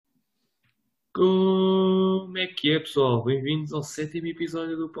Como é que é, pessoal? Bem-vindos ao sétimo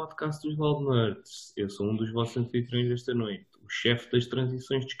episódio do podcast dos Loud Nerds. Eu sou um dos vossos anfitriões desta noite, o chefe das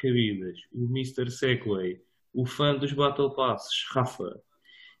transições descabidas, o Mister Segway, o fã dos Battle Passes, Rafa.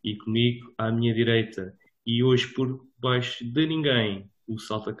 E comigo, à minha direita, e hoje por baixo de ninguém, o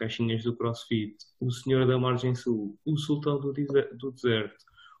salta-caixinhas do CrossFit, o senhor da Margem Sul, o sultão do deserto,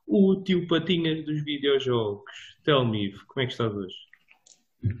 o tio Patinhas dos videojogos. Tell me, como é que estás hoje?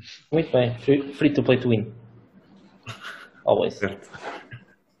 Muito bem, free to play to win. Always. Certo.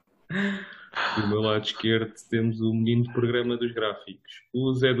 Do meu lado esquerdo temos o menino de programa dos gráficos,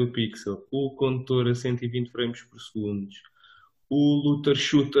 o Zé do Pixel, o condutor a 120 frames por segundo, o Luther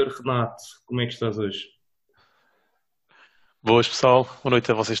Shooter Renato. Como é que estás hoje? Boas, pessoal. Boa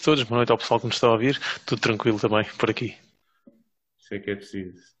noite a vocês todos. Boa noite ao pessoal que nos está a ouvir. Tudo tranquilo também por aqui. Isso é que é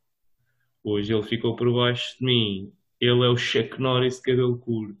preciso. Hoje ele ficou por baixo de mim. Ele é o Chuck Norris de cabelo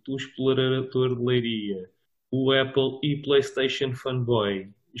curto, o explorador de leiria, o Apple e PlayStation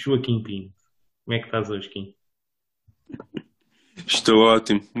fanboy, Joaquim Pinto. Como é que estás hoje, Kim? Estou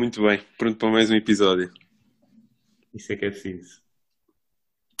ótimo, muito bem. Pronto para mais um episódio. Isso é que é preciso.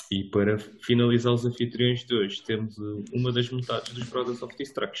 E para finalizar os anfitriões de hoje, temos uma das metades dos Brothers of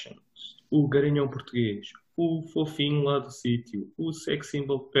Destruction, o Garanhão Português, o Fofinho lá do sítio, o Sex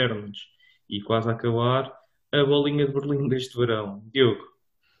Symbol de Pernas e quase a acabar, a bolinha de Berlim deste verão. Diogo,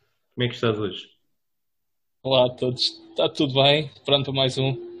 como é que estás hoje? Olá a todos, está tudo bem? Pronto para mais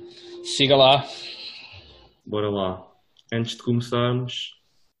um. Siga lá. Bora lá. Antes de começarmos,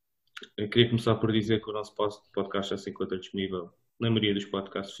 eu queria começar por dizer que o nosso podcast já se encontra disponível na maioria dos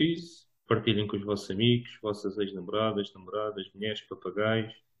podcasts FIS. Partilhem com os vossos amigos, vossas ex-namoradas, namoradas, mulheres,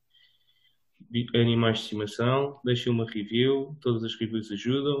 papagaios, animais de estimação. Deixem uma review, todas as reviews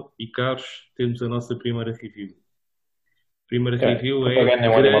ajudam. E caros, temos a nossa primeira review. Primeira review é Papagaio não é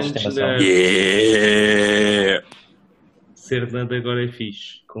um animal de Grandes estimação. Nerds. Yeah! Ser nerd agora é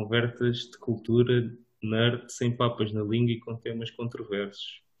fixe. Conversas de cultura nerd sem papas na língua e com temas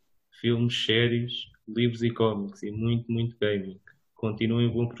controversos. Filmes, séries, livros e cómics e muito, muito gaming. Continuem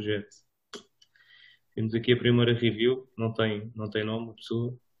um bom projeto. Temos aqui a primeira review. Não tem nome, a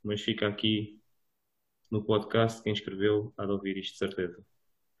pessoa, mas fica aqui no podcast. Quem escreveu há de ouvir isto de certeza.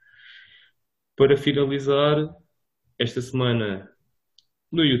 Para finalizar, esta semana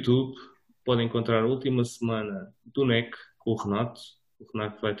no YouTube podem encontrar a última semana do NEC com o Renato. O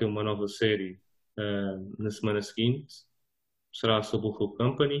Renato vai ter uma nova série na semana seguinte. Será sobre o Rogue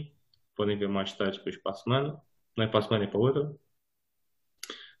Company. Podem ver mais detalhes depois para a semana. Não é para a semana, é para a outra.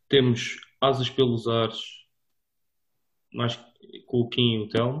 Temos Asas pelos Ares, mais com o Kim e o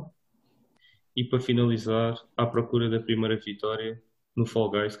Telmo. E para finalizar, à procura da primeira vitória no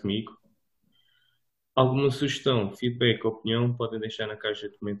Fall Guys comigo. Alguma sugestão, feedback, opinião, podem deixar na caixa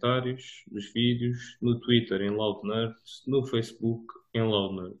de comentários, dos vídeos, no Twitter em Loud Nerds, no Facebook em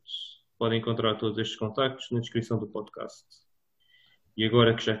Loud Nerds. Podem encontrar todos estes contactos na descrição do podcast. E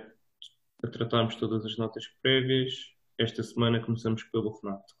agora que já tratámos todas as notas prévias, esta semana começamos pelo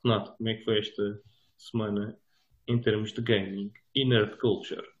Renato. Renato, como é que foi esta semana em termos de gaming e nerd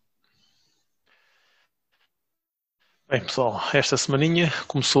culture? Bem, pessoal, esta semaninha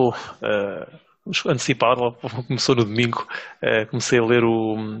começou antecipado, começou no domingo. Comecei a ler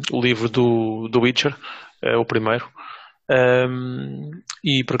o livro do Witcher, o primeiro.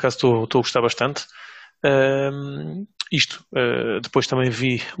 E por acaso estou a gostar bastante. Depois também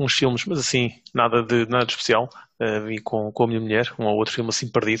vi uns filmes, mas assim, nada de especial. Vi com a minha mulher, um ou outro filme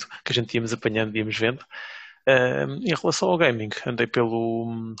assim perdido, que a gente íamos apanhando, íamos vendo. Em relação ao gaming, andei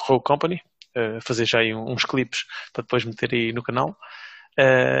pelo Rogue Company, fazer já aí uns clipes para depois meter aí no canal.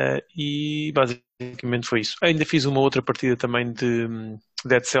 E basicamente foi isso. Ainda fiz uma outra partida também de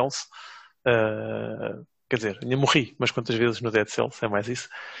Dead Cells. Quer dizer, ainda morri, mas quantas vezes no Dead Cells, é mais isso.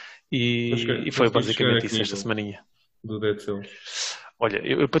 E foi Conseguiste chegar a basicamente que isso esta nível semaninha. do Dead Cells?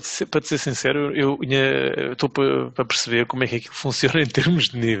 Olha, para te ser sincero, eu estou para perceber como é que aquilo funciona em termos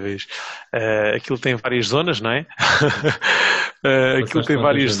de níveis. Aquilo tem várias zonas, não é? Aquilo Passaste tem quantas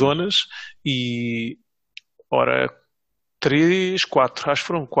várias zonas? zonas e, ora, 3, 4, acho que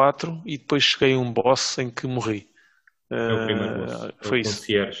foram 4 e depois cheguei a um boss em que morri. É o primeiro boss, é o Foi isso.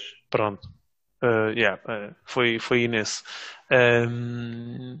 concierge. Pronto. Foi nesse.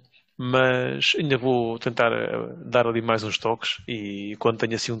 Mas ainda vou tentar dar ali mais uns toques e quando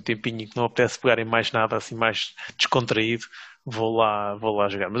tenho assim um tempinho que não apetece pegar em mais nada, assim mais descontraído, vou lá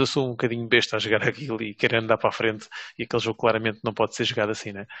jogar. Mas eu sou um bocadinho besta a jogar aquilo e quero andar para a frente e aquele jogo claramente não pode ser jogado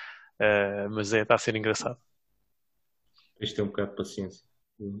assim, né? Mas está a ser engraçado. Tens de ter um bocado de paciência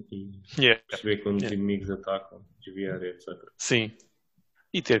e Yeah, perceber quando os yeah. inimigos atacam, desviar, etc. Sim,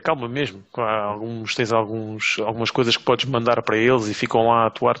 E ter calma mesmo. Tens algumas coisas que podes mandar para eles e ficam lá a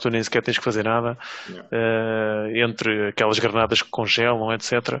atuar, tu nem sequer tens que fazer nada. Entre aquelas granadas que congelam,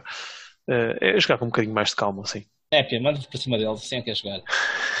 etc. É jogar com um bocadinho mais de calma, assim. Pia, manda-te para cima deles, assim é que é jogar.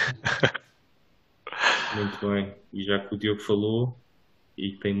 Muito bem. E já que o Diogo falou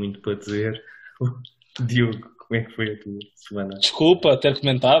e tem muito para dizer, Diogo, como é que foi a tua semana? Desculpa ter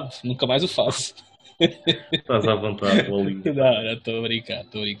comentado, nunca mais o faço. Estás à vontade, Bolinho. Não, estou a brincar.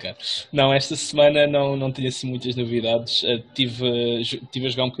 Não, esta semana não tenho assim muitas novidades. Tive a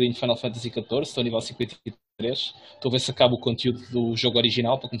jogar um bocadinho de Final Fantasy XIV, estou a nível 53. Estou a ver se acaba o conteúdo do jogo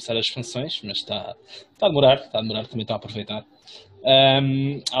original para começar as expansões, mas está a demorar, também estou a aproveitar.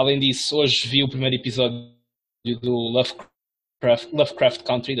 Além disso, hoje vi o primeiro episódio do Lovecraft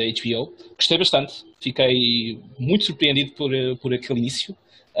Country da HBO. Gostei bastante, fiquei muito surpreendido por aquele início.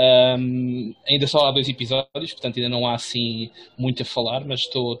 Ainda só há 2 episódios, portanto ainda não há assim muito a falar, mas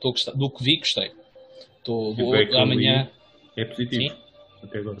estou a gostar do que vi, gostei. Amanhã. É positivo. Sim,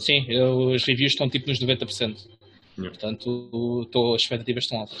 até agora. sim, as reviews estão tipo nos 90%. Portanto, as expectativas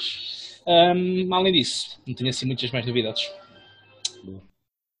estão altas. Além disso, não tenho assim muitas mais novidades. Boa.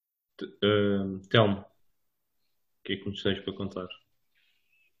 Telmo, o que é que nos tens para contar?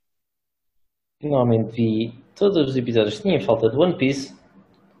 Finalmente vi todos os episódios que tinha falta de One Piece.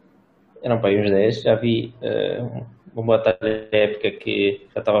 Eram para aí uns 10. Já vi uma boa tarde época que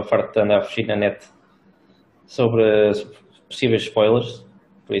já estava farto de andar a fugir na net sobre possíveis spoilers.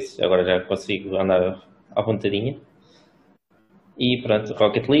 Por isso agora já consigo andar à vontadinha. E pronto,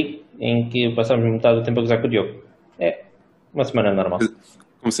 Rocket League, em que passamos metade do tempo a gozar com o Diogo. É uma semana normal.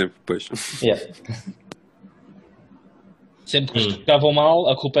 Como sempre, pois. Yeah. Sempre que jogavam mal,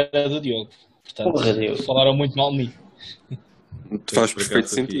 a culpa era do Diogo. Portanto, Porra, Diogo. falaram muito mal de mim. Faz Por perfeito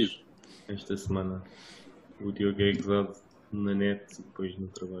acaso sentido. fiz esta semana o Diogo é gozado na net e depois no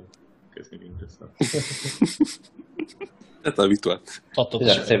trabalho, que é sempre engraçado. Já está habituado. Falta de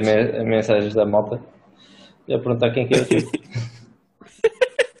Já respeito. recebo mensagens da malta. Já perguntar quem que é o Diogo.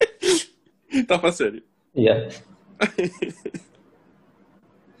 Estava a sério. Yeah.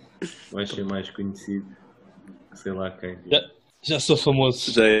 Vais ser mais conhecido que sei lá quem. Já sou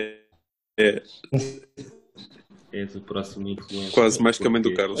famoso. Já é És o próximo influencer. quase mais que a mãe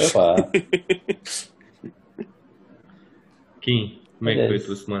do Carlos. Epá. Kim, como é que foi a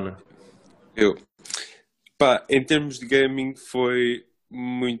tua semana? Em termos de gaming foi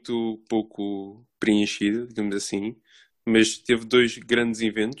muito pouco preenchida, digamos assim, mas teve 2 grandes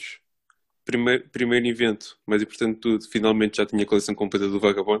eventos. Primeiro evento, mais importante de tudo, finalmente já tinha a coleção completa do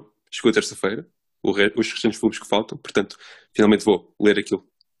Vagabond. Chegou terça-feira, os restantes volumes que faltam, portanto, finalmente vou ler aquilo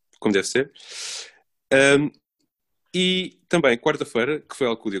como deve ser. E também, quarta-feira, que foi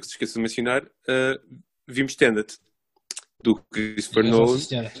algo que o Diogo se esqueceu de mencionar, vimos Tenet, do Christopher Nolan.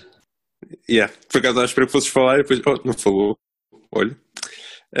 Por acaso estava a esperar que fosses falar e depois, não falou, olha.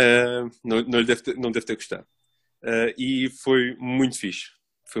 Não deve ter gostado. E foi muito fixe.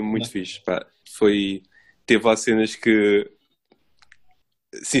 Foi muito fixe. Pá. Teve lá cenas que,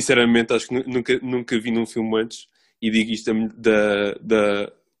 sinceramente, acho que nunca vi num filme antes, e digo isto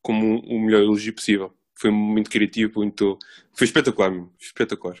como o melhor elogio possível. Foi muito criativo, foi espetacular mesmo.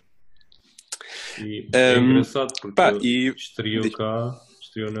 Espetacular. E é engraçado porque estreou cá,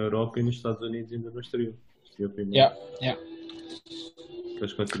 estreou na Europa e nos Estados Unidos ainda não estreou. Estreou primeiro.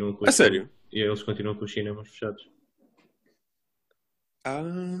 Eles continuam com sério? E eles continuam com os cinemas fechados.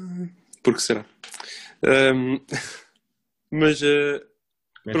 Por que será? Mas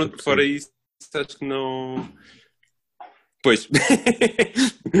pronto, fora isso, acho que não. Pois,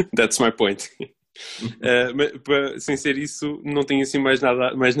 that's my point. Mas, sem ser isso, não tenho assim mais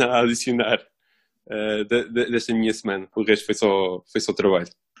nada a adicionar desta minha semana. O resto foi só trabalho.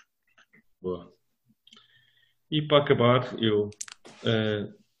 Boa. E para acabar, eu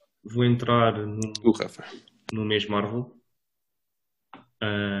vou entrar no mês Marvel.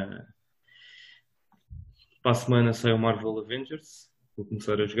 Para a semana sai o Marvel Avengers. Vou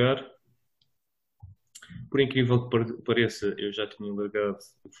começar a jogar. Por incrível que pareça, eu já tinha largado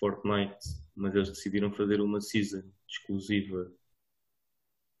o Fortnite, mas eles decidiram fazer uma season exclusiva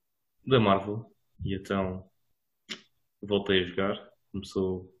da Marvel. E então voltei a jogar.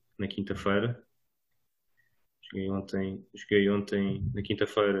 Começou na quinta-feira. Joguei ontem na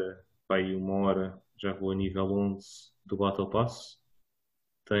quinta-feira, aí 1 hora, já vou a nível 11 do Battle Pass.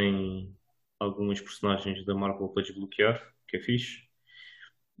 Tem algumas personagens da Marvel para desbloquear, que é fixe.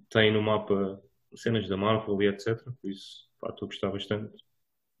 Tem no mapa cenas da Marvel e etc. Por isso, estou a gostar bastante.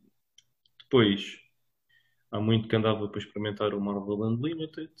 Depois, há muito que andava para experimentar o Marvel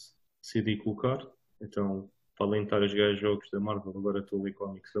Unlimited. Decidi colocar. Então, para além de estar a jogar jogos da Marvel, agora estou a ler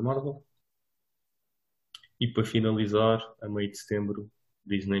cómics da Marvel. E para finalizar, a meio de setembro,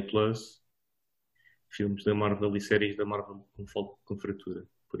 Disney Plus, filmes da Marvel e séries da Marvel com fratura.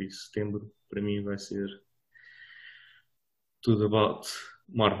 Por isso, setembro, para mim, vai ser tudo about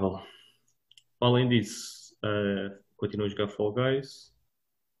Marvel. Além disso, continuo a jogar Fall Guys.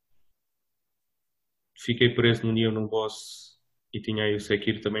 Fiquei preso no Neon Boss e tinha aí o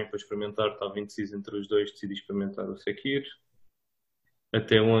Sekiro também para experimentar. Estava indeciso entre os dois, decidi experimentar o Sekiro.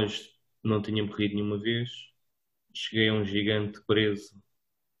 Até hoje não tinha morrido nenhuma vez. Cheguei a um gigante preso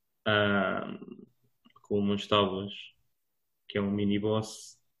com umas tábuas, que é um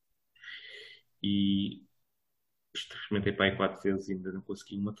mini-boss. E experimentei para aí 4 vezes e ainda não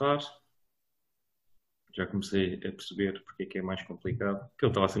consegui matar. Já comecei a perceber porque é que é mais complicado. Porque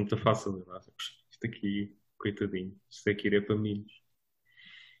ele estava a ser muito fácil. Isto aqui, coitadinho, isto aqui é para mim.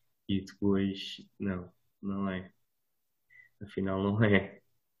 E depois, não é. Afinal, não é.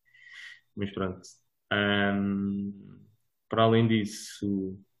 Mas pronto. Para além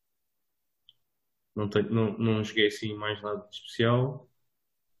disso, não joguei assim mais nada de especial.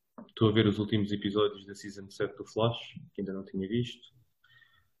 Estou a ver os últimos episódios da Season 7 do Flash, que ainda não tinha visto.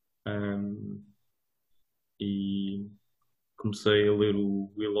 E comecei a ler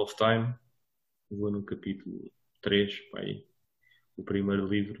o Wheel of Time. Vou no capítulo 3, pai, o primeiro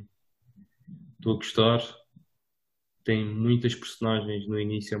livro. Estou a gostar. Tem muitas personagens no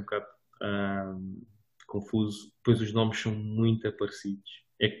início, é um bocado confuso. Depois os nomes são muito parecidos.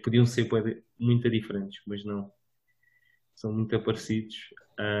 É que podiam ser muito diferentes, mas não. São muito parecidos.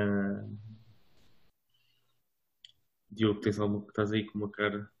 Diogo, estás aí com uma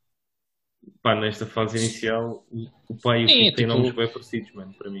cara. Pá, nesta fase inicial, o pai e o filho têm nomes bem parecidos,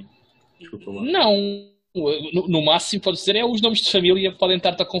 mano, para mim. Desculpa lá. Não, no máximo pode dizer os nomes de família podem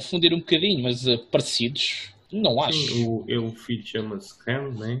estar-te a confundir um bocadinho, mas parecidos, não acho. Sim, o filho chama-se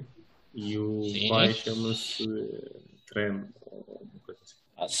Ram, né? E o pai chama-se Trem, ou uma coisa assim.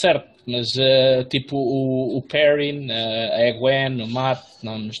 Certo, mas tipo o Perrin, a Gwen, o Matt,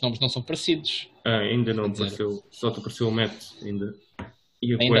 os nomes não são parecidos. Ainda não apareceu, só te apareceu o Matt ainda.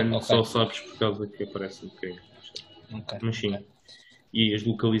 E a Gwen só sabes por causa que aparece um bocadinho. Mas sim. Okay. E as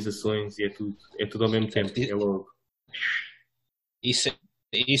localizações e é tudo ao mesmo tempo. É logo. Isso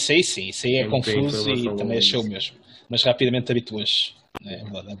aí sim, isso aí é confuso e também achei o mesmo. Mas rapidamente habituas. É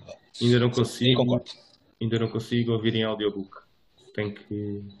verdade. Ainda não consigo ouvir em audiobook. Tenho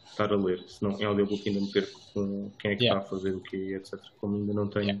que estar a ler. Senão em audiobook ainda me perco com quem é que está a fazer o quê, etc. Como ainda não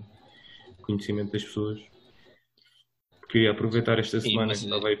tenho conhecimento das pessoas. Queria aproveitar esta semana que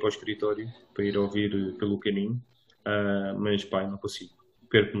estava aí para o escritório para ir ouvir pelo caminho, mas pá, não consigo.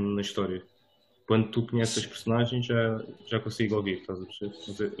 Perco-me na história. Quando tu conheces as personagens já consigo ouvir, estás a perceber?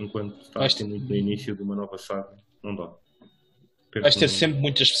 Mas enquanto estás muito no início de uma nova saga, não dá. Vais ter sempre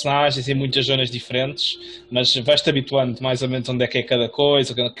muitas personagens e muitas zonas diferentes, mas vais-te habituando mais ou menos onde é que é cada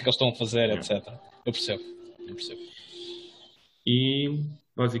coisa, o que é que eles estão a fazer, etc. Eu percebo. E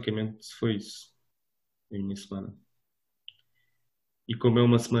basicamente foi isso a minha semana. E como é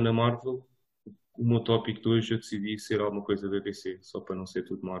uma semana Marvel, o meu tópico de hoje eu decidi ser alguma coisa da DC, só para não ser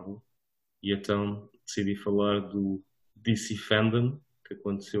tudo Marvel. E então decidi falar do DC Fandom, que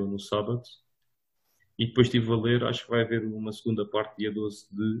aconteceu no sábado. E depois estive a ler, acho que vai haver uma segunda parte dia 12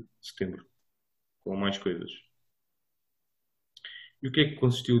 de setembro, com mais coisas. E o que é que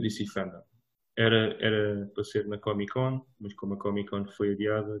consistiu o DC Fandom? Era para ser na Comic Con, mas como a Comic Con foi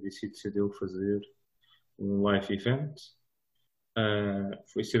adiada, decidiu fazer um live event.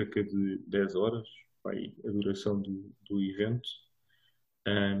 Foi cerca de 10 horas, a duração do evento,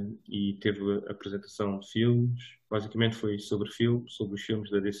 e teve a apresentação de filmes. Basicamente foi sobre os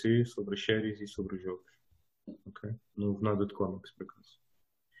filmes da DC, sobre as séries e sobre os jogos. Okay? Não houve nada de comics, por acaso.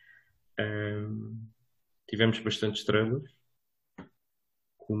 Tivemos bastantes trailers.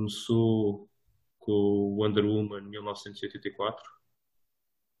 Começou com o Wonder Woman 1984.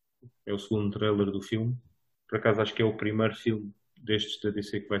 É o segundo trailer do filme. Por acaso acho que é o primeiro filme destes da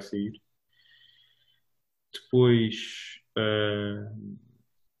DC que vai sair. Depois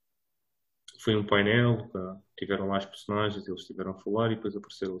foi um painel, tiveram lá as personagens, eles estiveram a falar e depois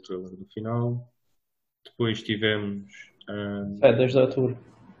apareceu o trailer no final. Depois tivemos 2 de outubro.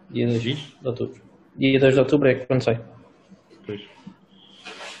 Dia 2 de outubro. Dia 2 de outubro é que quando sai.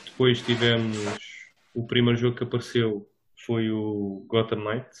 Depois tivemos o primeiro jogo que apareceu foi o Gotham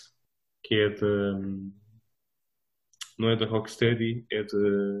Knights, que é não é da Rocksteady, é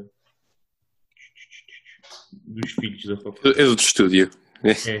dos filhos da Rocksteady. É do estúdio.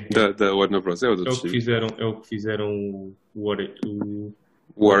 Da Warner Bros. É o que fizeram o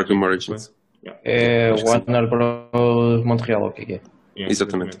Arkham Origins. Yeah, É Acho que sim. Warner Bros. Montreal, o que é? yeah,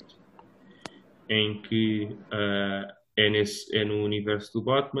 Exatamente. Em que é no universo do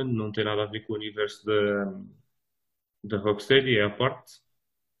Batman, não tem nada a ver com o universo da Rocksteady, é à parte.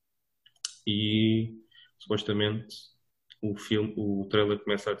 E supostamente o trailer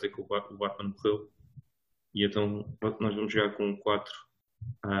começa a dizer que o Batman morreu. E então nós vamos jogar com 4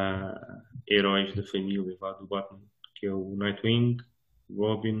 heróis da família do Batman, que é o Nightwing, o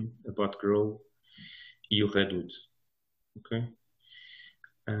Robin, a Batgirl e o Red Hood. Ok?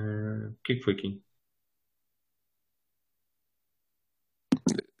 O que é que foi, Kim?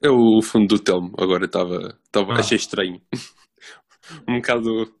 É o fundo do Telmo, agora estava achei estranho. Um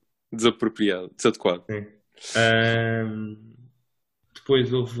bocado desapropriado, desadequado. Sim.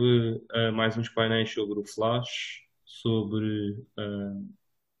 Depois houve mais uns painéis sobre o Flash, sobre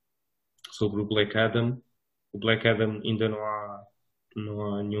o Black Adam. O Black Adam ainda não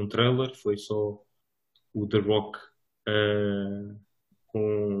há nenhum trailer, foi só o The Rock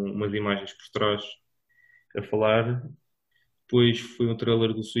com umas imagens por trás a falar. Depois foi um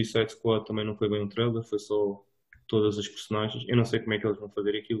trailer do Suicide Squad, também não foi bem um trailer, foi só todas as personagens. Eu não sei como é que eles vão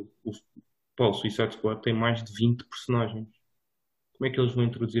fazer aquilo. O Suicide Squad tem mais de 20 personagens. Como é que eles vão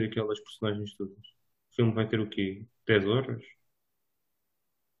introduzir aquelas personagens todas? O filme vai ter o quê? 10 horas?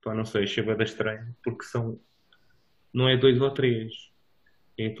 Pá, não sei, achei bué estranho, porque não é 2 ou 3.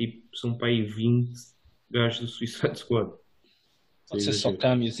 É tipo, são para aí 20 gajos do Suicide Squad. Pode ser só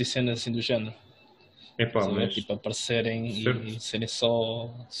cameos e cenas assim do género. É pá, mas... Tipo, aparecerem certo. e serem só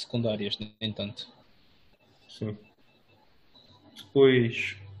secundárias, nem tanto. Sim.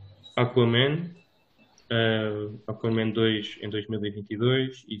 Depois, Aquaman. Aquaman 2 em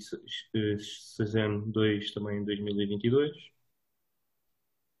 2022 e Shazam 2 também em 2022.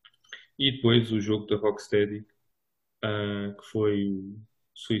 E depois o jogo da Rocksteady, que foi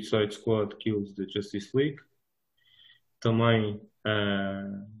Suicide Squad Kills the Justice League. Também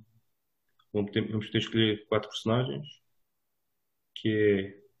vamos ter que escolher 4 personagens, que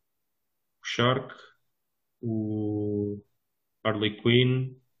é o Shark, o Harley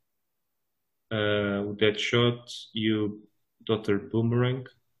Quinn, o Deadshot e o Dr. Boomerang.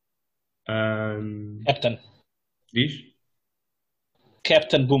 Captain. Diz?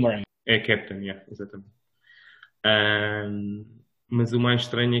 Captain Boomerang. É Captain, yeah, exatamente. Mas o mais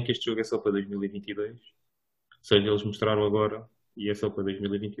estranho é que este jogo é só para 2022. Ou seja, eles mostraram agora e é só para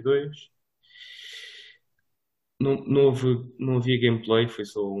 2022. Não havia gameplay, foi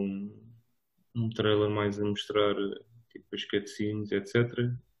só um trailer mais a mostrar tipo, as cutscenes,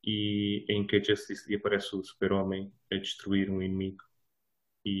 etc. E em que a Justice League aparece o Super-Homem a destruir um inimigo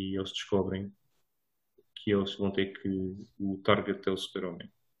e eles descobrem que eles vão ter que o target é o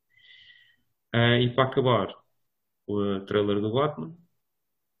Super-Homem. E para acabar, o trailer do Batman,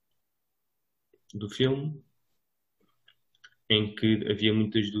 do filme, em que havia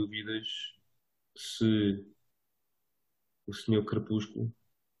muitas dúvidas se o Senhor Crepúsculo,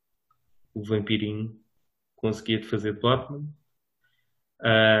 o vampirinho, conseguia fazer de Batman.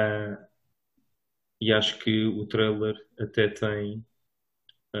 E acho que o trailer até tem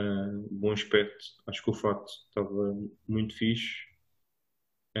bom aspecto. Acho que o fato estava muito fixe.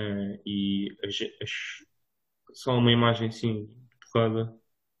 E só uma imagem assim de porrada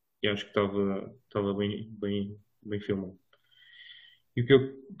e acho que estava bem filmado. E o que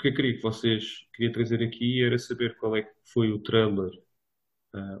eu queria trazer aqui era saber qual é que foi o trailer,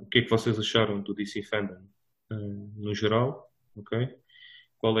 o que é que vocês acharam do DC Fandom no geral, ok?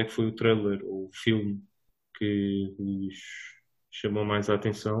 Qual é que foi o trailer ou o filme que vos chamou mais a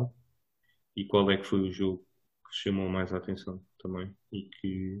atenção e qual é que foi o jogo que vos chamou mais a atenção também e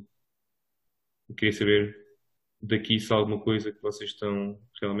que eu queria saber daqui se há alguma coisa que vocês estão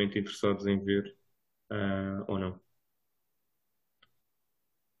realmente interessados em ver ou não.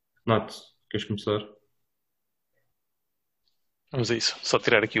 Nath, queres começar? Vamos a isso. Só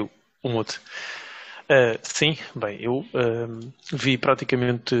tirar aqui o mute. Sim, bem, eu vi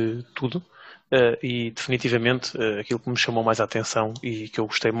praticamente tudo e definitivamente aquilo que me chamou mais a atenção e que eu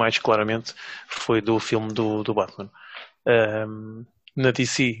gostei mais claramente foi do filme do Batman. Na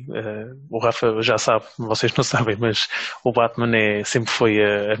DC, o Rafa já sabe, vocês não sabem, mas o Batman sempre foi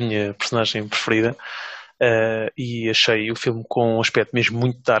a minha personagem preferida. E achei o filme com um aspecto mesmo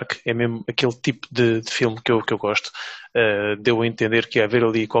muito dark, é mesmo aquele tipo de filme que eu gosto. Deu a entender que ia haver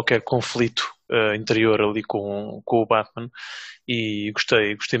ali qualquer conflito interior ali com o Batman e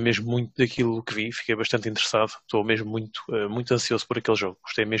gostei mesmo muito daquilo que vi, fiquei bastante interessado, estou mesmo muito ansioso por aquele jogo,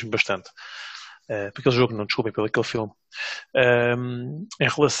 gostei mesmo bastante. Por aquele jogo não, desculpem, pelo aquele filme. Em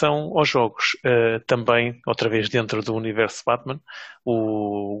relação aos jogos, também, outra vez dentro do universo Batman,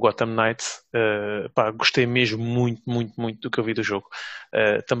 o Gotham Knights, gostei mesmo muito, muito, muito do que eu vi do jogo.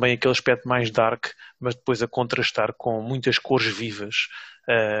 Também aquele aspecto mais dark, mas depois a contrastar com muitas cores vivas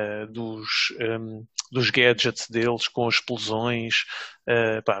dos gadgets deles, com as explosões.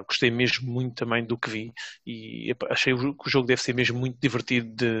 Gostei mesmo muito também do que vi e achei que o jogo deve ser mesmo muito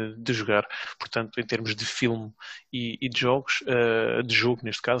divertido de jogar. Portanto, em termos de filme e de jogos, de jogo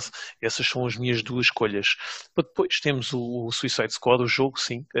neste caso, essas são as minhas duas escolhas. Depois temos o Suicide Squad, o jogo,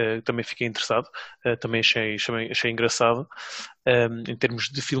 sim, também fiquei interessado, também achei engraçado. Em termos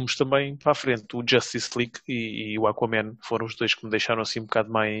de filmes também para a frente, o Justice League e o Aquaman foram os dois que me deixaram assim um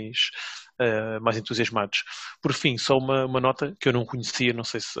bocado mais entusiasmados. Por fim, só uma nota que eu não conhecia, não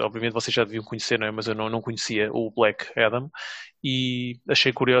sei se obviamente vocês já deviam conhecer, não é? Mas eu não conhecia o Black Adam e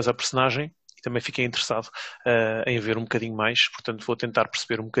achei curiosa a personagem e também fiquei interessado em ver um bocadinho mais, portanto vou tentar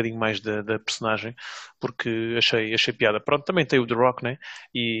perceber um bocadinho mais da personagem porque achei piada. Pronto, também tem o The Rock, né?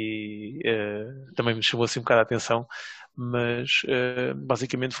 E também me chamou assim um bocado a atenção, mas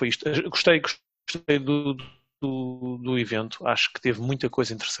basicamente foi isto. Gostei do evento, acho que teve muita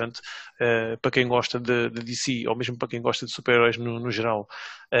coisa interessante para quem gosta de DC, ou mesmo para quem gosta de super-heróis no geral,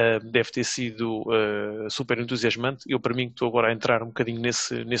 deve ter sido super entusiasmante. Eu, para mim, que estou agora a entrar um bocadinho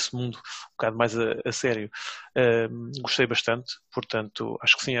nesse mundo, um bocado mais a sério, gostei bastante, portanto,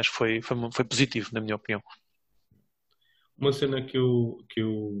 acho que sim, acho que foi positivo, na minha opinião. Uma cena que eu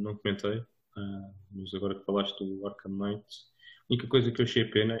não comentei, mas agora que falaste do Arkham Knight, a única coisa que eu achei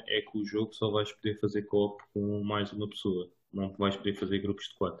pena é que o jogo só vais poder fazer co-op com mais uma pessoa. Não vais poder fazer grupos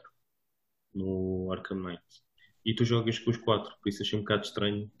de 4 no Arkham Knight. E tu jogas com os 4, por isso achei um bocado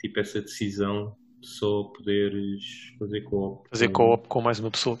estranho, tipo, essa decisão de só poderes fazer co-op. Fazer co-op com mais uma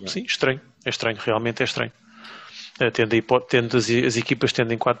pessoa. Yeah. Sim, estranho. É estranho, realmente é estranho. Tendo as equipas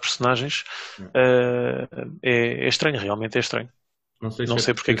tendo em 4 personagens, é estranho, realmente é estranho. Não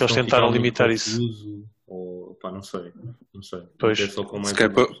sei porque é que eles tentaram limitar isso. Ou, não sei. Pois. É só com mais se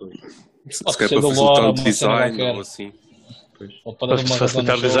quer para facilitar o design ou assim. Para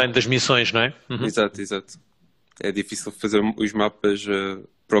facilitar o design das missões, não é? Uhum. Exato. É difícil fazer os mapas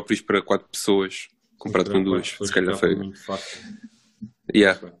próprios para 4 pessoas comparado com 2. Se calhar foi muito fácil.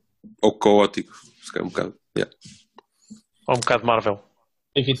 Ou caótico, se calhar um bocado. Ou um bocado Marvel.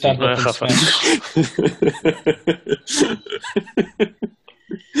 Evitar, não é, Rafa?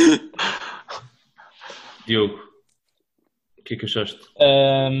 Diogo, o que é que achaste?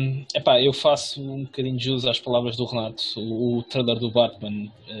 Eu faço um bocadinho de jus às palavras do Renato. O trailer do Batman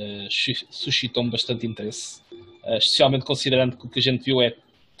suscitou-me bastante interesse, especialmente considerando que o que a gente viu é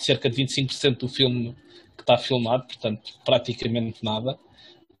cerca de 25% do filme que está filmado, portanto praticamente nada,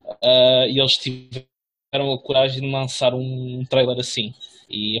 e eles tiveram a coragem de lançar um trailer assim.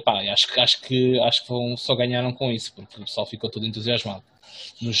 E acho que só ganharam com isso, porque o pessoal ficou todo entusiasmado,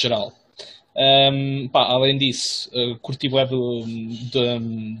 no geral. Além disso, curti bué do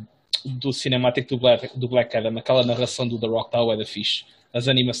cinemático do Black Adam, aquela narração do The Rock está bué da fixe, as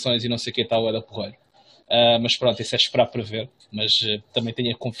animações e não sei o que está bué da porreiro. Mas pronto, isso é esperar para ver, mas também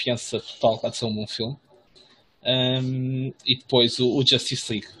tenho a confiança total que vai ser um bom filme. E depois o Justice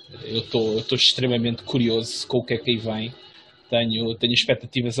League, eu estou extremamente curioso com o que é que aí vem. Tenho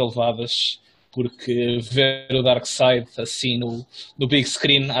expectativas elevadas, porque ver o Darkseid assim no big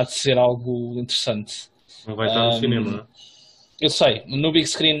screen há de ser algo interessante. Não vai estar no cinema, não é? Eu sei, no big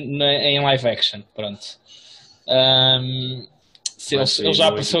screen em live action, pronto. Ele já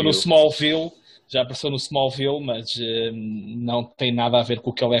apareceu no Smallville, mas não tem nada a ver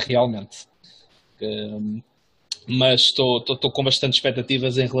com o que ele é realmente. Mas estou com bastante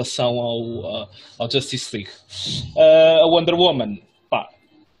expectativas em relação ao Justice League. A Wonder Woman,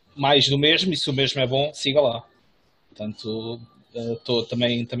 mais do mesmo, e se o mesmo é bom, siga lá. Portanto,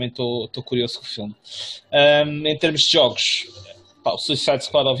 também estou curioso com o filme. Em termos de jogos, o Suicide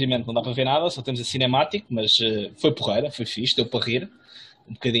Squad obviamente não dá para ver nada, só temos a cinemático, mas foi porreira, foi fixe, deu para rir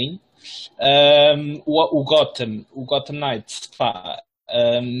um bocadinho. O Gotham Knights,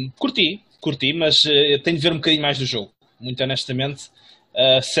 curti, mas tenho de ver um bocadinho mais do jogo, muito honestamente.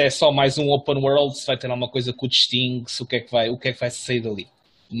 Se é só mais um open world, se vai ter alguma coisa com o Sting, o que é que vai sair dali.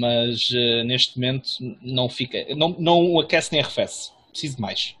 Mas neste momento não aquece nem arrefece. Preciso de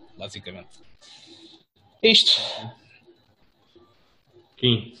mais, basicamente. É isto.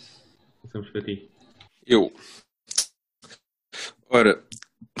 Kim, passamos para ti. Ora,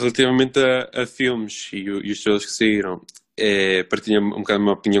 relativamente a filmes e os trailers que saíram, partilho um bocado a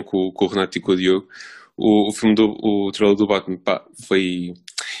minha opinião com o Renato e com o Diogo. O filme o trailer do Batman, foi...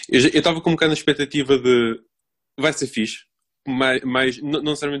 Eu estava com um bocado na expectativa de vai ser fixe, mas não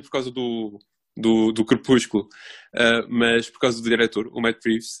necessariamente por causa do Crepúsculo, mas por causa do diretor, o Matt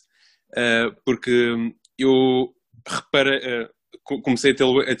Reeves, porque eu comecei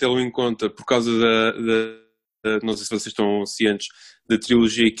a tê-lo em conta por causa não sei se vocês estão cientes da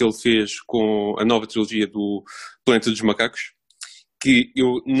trilogia que ele fez com a nova trilogia do Planeta dos Macacos, que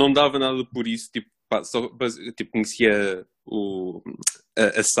eu não dava nada por isso, tipo, conhecia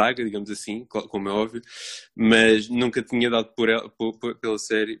a saga, digamos assim, como é óbvio, mas nunca tinha dado pela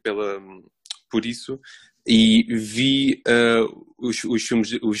série, por isso, e vi os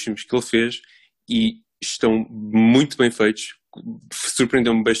filmes que ele fez e estão muito bem feitos,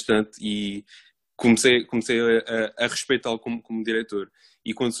 surpreendeu-me bastante e comecei a respeitá-lo como diretor.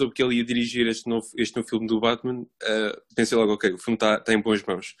 E quando soube que ele ia dirigir este novo filme do Batman, pensei logo, ok, o filme está em boas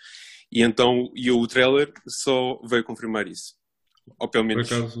mãos. E então o trailer só veio confirmar isso. Ou pelo menos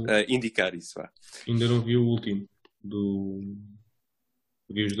indicar isso. Vá. Ainda não vi o último.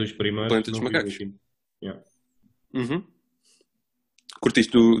 Vi os 2 primeiros. Planeta dos Macacos. Yeah. Uhum.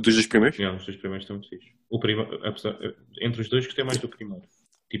 Curtiste dos 2 primeiros? Os 2 primeiros estão muito fixos. Entre os 2 gostei mais do primeiro.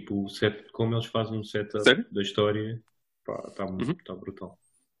 Tipo, como eles fazem um setup da história, está brutal.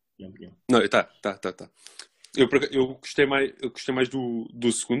 Não, tá. Eu gostei mais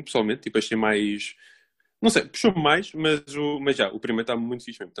do segundo, pessoalmente. Tipo, achei mais... Não sei, puxou-me mais, mas o primeiro está muito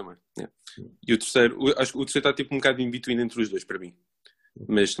fixe mesmo também. Yeah. E o terceiro, acho que o terceiro está tipo um bocado in between entre os dois, para mim.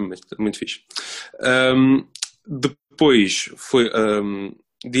 Mas também está muito fixe. Depois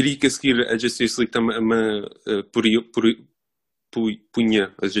diria que a seguir a Justice League também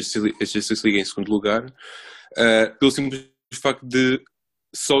punha a Justice League em segundo lugar, pelo simples facto de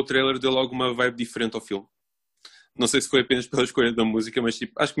só o trailer deu logo uma vibe diferente ao filme. Não sei se foi apenas pela escolha da música, mas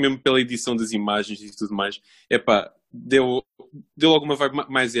tipo, acho que mesmo pela edição das imagens e tudo mais, deu logo uma vibe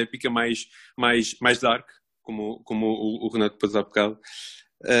mais épica, mais dark, como o Renato pôs há bocado,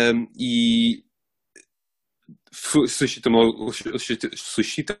 e suscita-me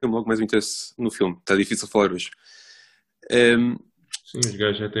logo mais interesse no filme. Está difícil falar hoje. Sim, os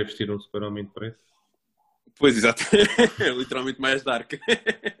gajos até vestiram o Super-Homem de preto. Pois, exato. É literalmente mais dark.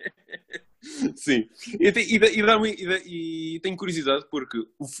 Sim. E tenho curiosidade porque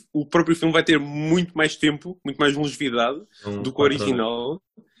o próprio filme vai ter muito mais tempo, muito mais longevidade do que o original.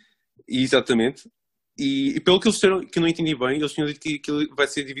 Exatamente. E pelo que eles disseram, que eu não entendi bem, eles tinham dito que aquilo vai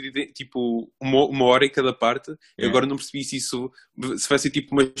ser dividido em tipo uma hora em cada parte. Agora não percebi se vai ser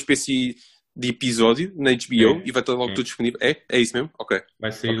tipo uma espécie de episódio na HBO e vai estar logo tudo disponível. É isso mesmo? Ok.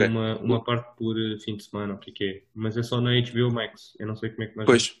 Vai sair uma parte por fim de semana, o que é. Mas é só na HBO Max. Eu não sei como é que nós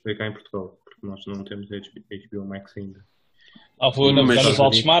vamos ver cá em Portugal, porque nós não temos HBO Max ainda. Vou navegar nos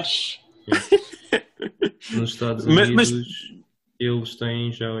altos mares. Nos Estados Unidos eles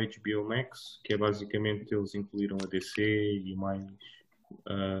têm já o HBO Max, que é basicamente eles incluíram a DC e mais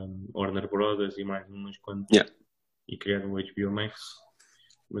Warner Brothers e mais umas quantas e criaram o HBO Max.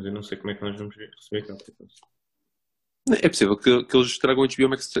 Mas eu não sei como é que nós vamos receber cá. É possível que eles tragam o HBO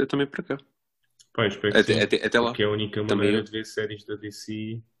Max também para cá. Pois, até lá. Porque é a única maneira de ver séries da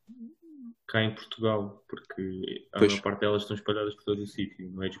DC cá em Portugal. Porque a maior parte delas estão espalhadas por todo o sítio.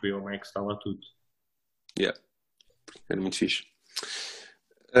 No HBO Max está lá tudo. Era muito fixe.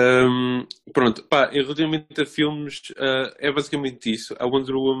 Pronto, relativamente a filmes, é basicamente isso. A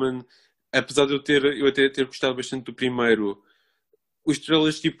Wonder Woman, apesar de eu até ter gostado bastante do primeiro, os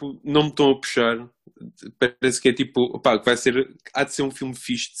trailers tipo, não me estão a puxar. Parece que é tipo, há de ser um filme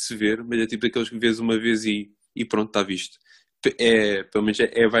fixe de se ver, mas é tipo daqueles que vês uma vez e pronto, está visto. Pelo menos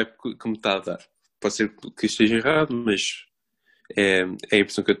é a vibe que me está a dar. Pode ser que esteja errado, mas é a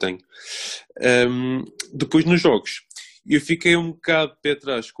impressão que eu tenho. Depois nos jogos, eu fiquei um bocado de pé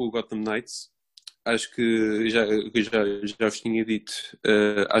atrás com o Gotham Knights. Acho que já vos tinha dito,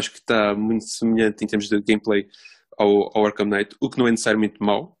 acho que está muito semelhante em termos de gameplay ao Arkham Knight, o que não é necessariamente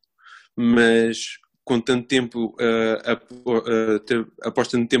mau, mas com tanto tempo após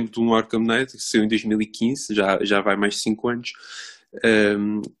tanto tempo de um Arkham Knight, que saiu em 2015, já vai mais de 5 anos,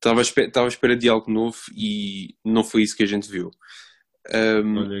 estava à espera de algo novo e não foi isso que a gente viu.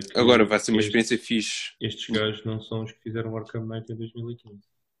 Agora vai ser uma experiência fixe. Estes gajos não são os que fizeram o Arkham Knight em 2015.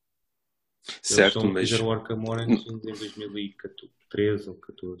 Certo, mas fizeram o Arkham Origins em 2013 ou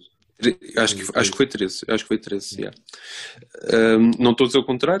 14. Acho que foi 13. Yeah. Não estou a dizer o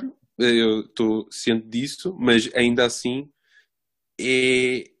contrário, eu estou ciente disso, mas ainda assim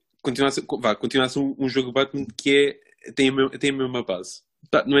continua a ser um jogo de Batman que tem a mesma base.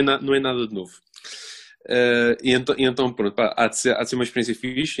 Não é nada de novo. E então pronto, há de ser uma experiência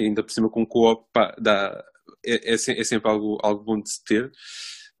fixe, ainda por cima com co-op, é sempre algo bom de se ter,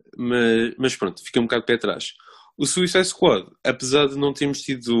 mas pronto, fica um bocado de pé atrás. o Suicide Squad, apesar de não termos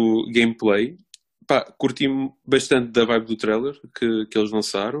tido gameplay, pá, curti-me bastante da vibe do trailer que eles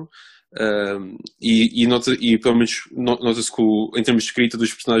lançaram. E pelo menos nota-se que em termos de escrita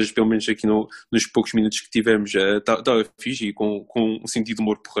dos personagens, pelo menos aqui nos poucos minutos que tivemos, estava fixe e com um sentido de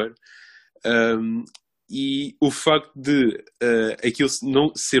humor porreiro. E o facto de aquilo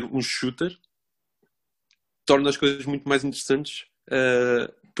não ser um shooter torna as coisas muito mais interessantes,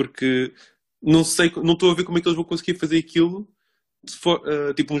 porque não estou a ver como é que eles vão conseguir fazer aquilo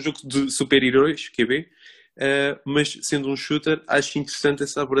tipo um jogo de super-heróis, QB. Mas sendo um shooter, acho interessante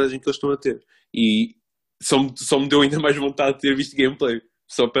essa abordagem que eles estão a ter, e só me deu ainda mais vontade de ter visto gameplay,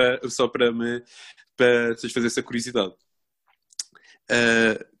 só para me satisfazer essa curiosidade.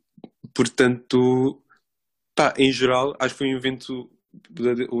 Portanto, pá, em geral, acho que foi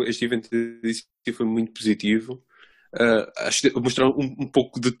este evento foi muito positivo. Acho que mostrar um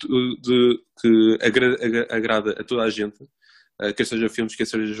pouco de que agrada a toda a gente, quer seja filmes, quer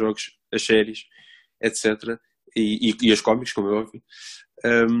seja jogos, as séries, etc. E as cómics, como é óbvio.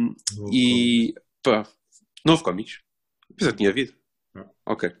 E pá, não houve cómics. Já tinha havido.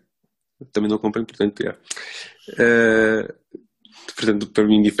 Ok. Também não acompanho, portanto, portanto, para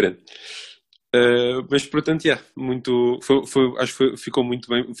mim, indiferente. Mas, portanto, acho que ficou muito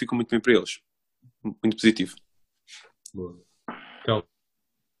bem para eles. Muito positivo. Boa.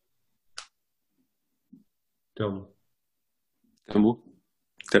 Telmo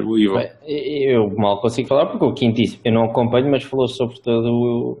e Bem, eu mal consigo falar porque o Quinto disse, eu não acompanho, mas falou sobre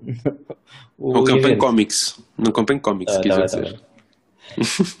todo não acompanho evento. cómics. Não acompanho cómics, se quiser dizer.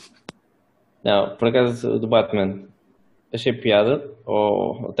 Não, por acaso, do Batman, achei piada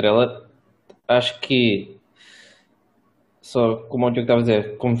ao trailer. Acho que, só como o Diogo estava a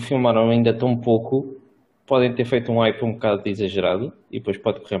dizer, como filmaram ainda tão pouco, podem ter feito um hype um bocado exagerado e depois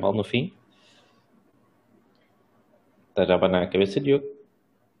pode correr mal no fim. Estás a abanar a cabeça, Diogo?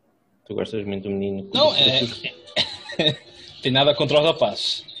 Tu gostas muito do menino? Não, tem nada contra o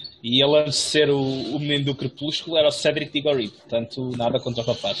rapaz. E ele, antes de ser o menino do Crepúsculo, era o Cedric Diggory. Portanto, nada contra o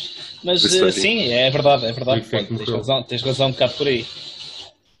rapaz. Mas sim, é verdade. Tens razão um bocado por aí.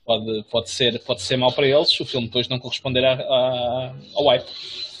 Pode ser mau para eles o filme depois não corresponder ao hype.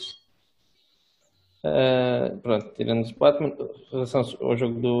 Pronto, tirando o Batman, em relação ao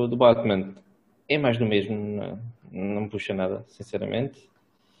jogo do Batman, é mais do mesmo, não me puxa nada, sinceramente.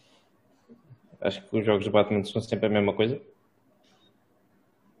 Acho que os jogos de Batman são sempre a mesma coisa.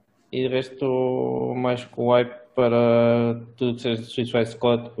 E de resto estou mais com o hype para tudo que seja Suicide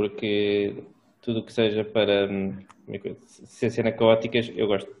Squad, porque tudo que seja para ser cena caóticas, eu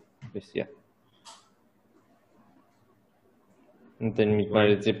gosto. Isso, yeah. Não tenho muito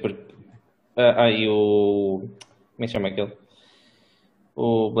mais a dizer porque... e o... Como é que se chama aquele?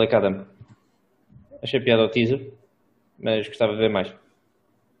 O Black Adam. Achei piada ao teaser, mas gostava de ver mais.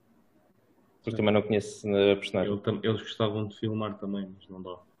 Porque também não conheço a personagem. Eles gostavam de filmar também, mas não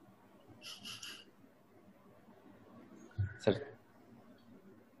dá. Certo.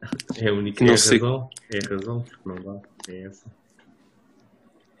 É a única razão. É a razão, porque não dá. É essa.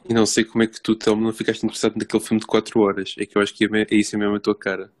 E não sei como é que tu, Telmo, não ficaste interessado naquele filme de 4 horas. É que eu acho que é isso mesmo a tua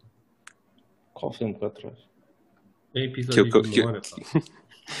cara. Qual filme de 4 horas? É episódio de 1 hora, pá.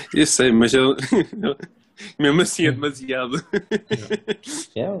 Eu sei, mas mesmo assim é demasiado.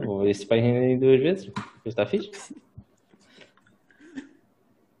 Vou ver esse pai em 2 vezes. Está fixe?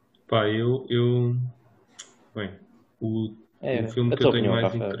 Pá, Bem, o filme que eu tenho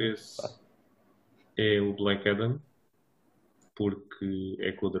mais interesse é o Black Adam, porque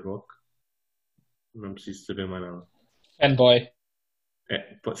é com o The Rock. Não preciso saber mais nada. Fanboy.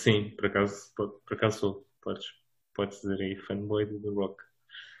 Sim, por acaso sou. Podes dizer aí, fanboy do The Rock.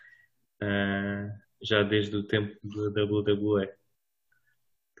 Já desde o tempo da WWE.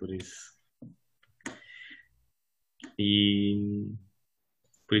 Por isso. E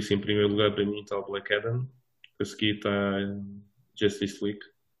por isso, em primeiro lugar, para mim está o Black Adam. A seguir está Justice League.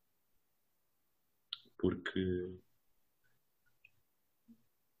 Porque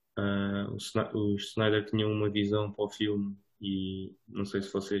o Snyder tinha uma visão para o filme e não sei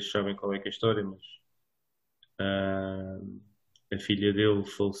se vocês sabem qual é que é a história, mas a filha dele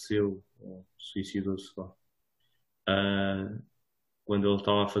faleceu, suicidou-se lá, quando ele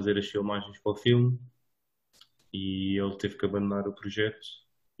estava a fazer as filmagens para o filme, e ele teve que abandonar o projeto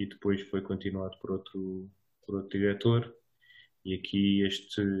e depois foi continuado por outro diretor. E aqui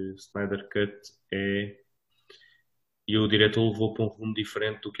este Snyder Cut e o diretor levou para um rumo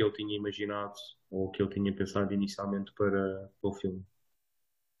diferente do que ele tinha imaginado ou que ele tinha pensado inicialmente para o filme.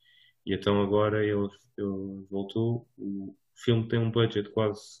 E então agora ele voltou. O filme tem um budget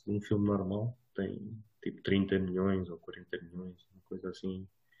quase de um filme normal, tem tipo 30 milhões ou 40 milhões, uma coisa assim,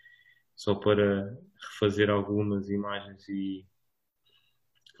 só para refazer algumas imagens e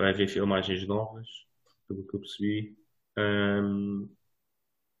vai haver filmagens novas, pelo que eu percebi.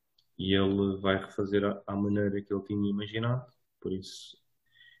 E ele vai refazer à maneira que ele tinha imaginado, por isso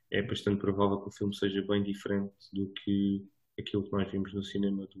é bastante provável que o filme seja bem diferente do que aquilo que nós vimos no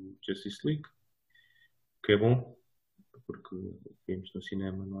cinema do Justice League, o que é bom, porque o que vimos no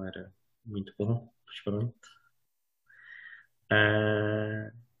cinema não era muito bom, mas pronto.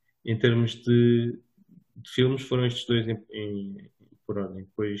 Em termos de filmes, foram estes dois por ordem.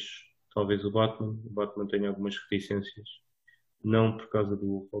 Depois, talvez o Batman. O Batman tenha algumas reticências, não por causa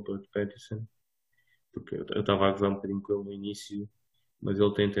do Robert Pattinson, porque eu estava a gozar um bocadinho com ele no início, mas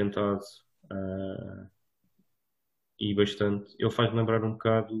ele tem tentado e bastante. Ele faz lembrar um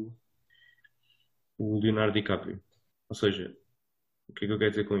bocado o Leonardo DiCaprio. Ou seja, o que é que eu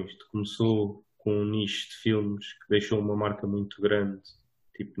quero dizer com isto? Começou com um nicho de filmes que deixou uma marca muito grande,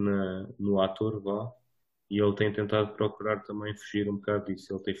 tipo no ator, vá, e ele tem tentado procurar também fugir um bocado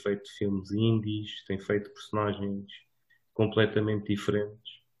disso. Ele tem feito filmes indies, tem feito personagens completamente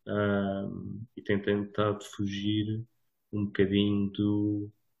diferentes, e tem tentado fugir um bocadinho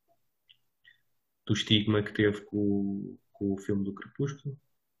do estigma que teve com o filme do Crepúsculo.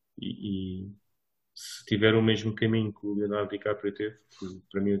 E se tiver o mesmo caminho que o Leonardo DiCaprio teve, porque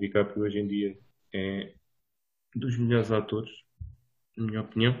para mim o DiCaprio hoje em dia é dos melhores atores, na minha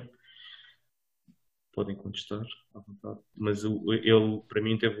opinião, podem contestar à vontade, mas ele para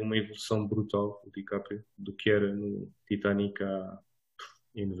mim teve uma evolução brutal, o DiCaprio, do que era no Titanic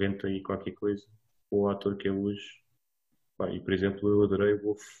em 90 e qualquer coisa, ou o ator que é hoje. Pá, e por exemplo, eu adorei o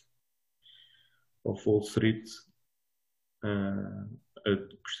Wolf of Wall Street,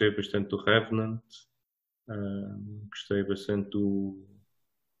 gostei bastante do Revenant, gostei bastante do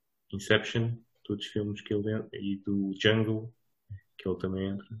Inception, todos os filmes que ele entra, e do Jungle, que ele também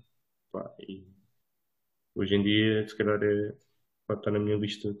entra. Pá, e hoje em dia, se calhar, está na minha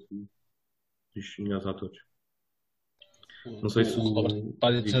lista dos melhores atores. Não sei se o Robert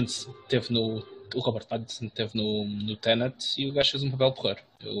Pattinson teve no Tenet e o gajo fez um papel porreiro.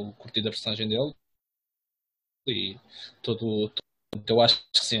 Eu curti da personagem dele e eu acho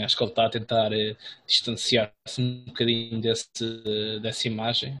que sim, acho que ele está a tentar distanciar-se um bocadinho dessa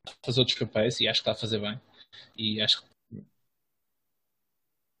imagem, fazer outros papéis e acho que está a fazer bem. E acho que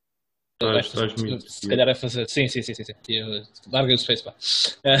estás muito, se calhar é fazer. Sim. Larga o space, pá.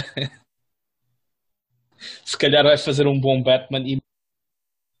 Se calhar vai fazer um bom Batman e.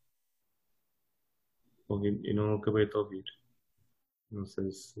 Eu não acabei de ouvir. Não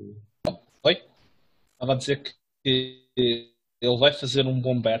sei se. Oi? Estava a dizer que ele vai fazer um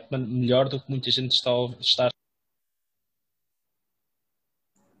bom Batman melhor do que muita gente está.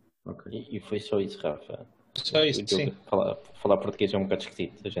 Okay. E foi só isso, Rafa. Só isso, sim. Falar português é um bocado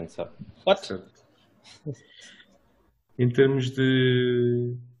esquisito, a gente sabe. What? Certo. Em termos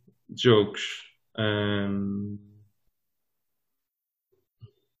de jogos,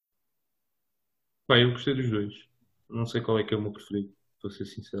 eu gostei dos dois. Não sei qual é que é o meu preferido, para ser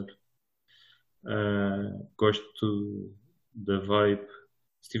sincero. Gosto da vibe.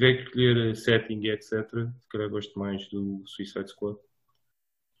 Se tiver que escolher setting e etc., se calhar gosto mais do Suicide Squad.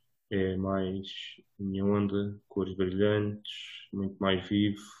 É mais minha onda, cores brilhantes, muito mais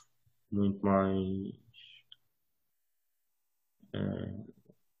vivo, muito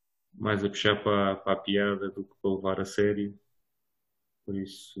mais a puxar para a piada do que para levar a sério. Por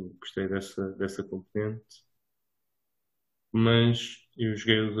isso gostei dessa componente. Mas eu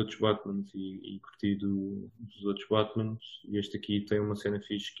joguei os outros Batmans e curti dos outros Batmans. E este aqui tem uma cena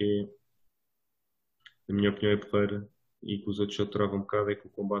fixe que é, na minha opinião, é porreira e que os outros saturavam um bocado, é que o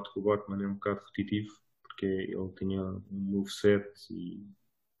combate com o Batman é um bocado repetitivo, porque ele tinha um moveset e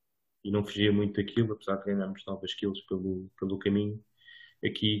não fugia muito daquilo, apesar de ganharmos novas skills pelo caminho.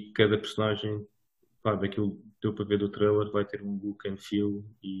 Aqui, cada personagem, pá, daquilo que deu para ver do trailer, vai ter um look and feel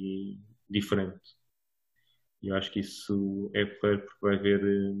diferente. E eu acho que isso é porreiro porque vai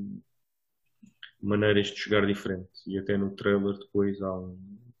haver maneiras de jogar diferentes. E até no trailer, depois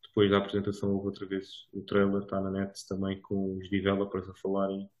da apresentação, houve outra vez o trailer, está na net também com os developers a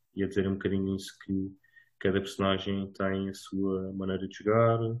falarem e a dizerem um bocadinho isso, que cada personagem tem a sua maneira de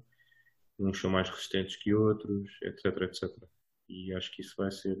jogar, uns são mais resistentes que outros, etc, etc. E acho que isso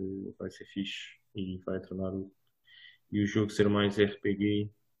vai ser fixe e vai tornar o jogo ser mais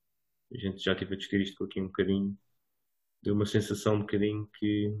RPG. A gente já teve a discutir isto aqui um bocadinho. Deu uma sensação um bocadinho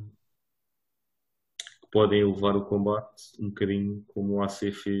que podem elevar o combate, um bocadinho como o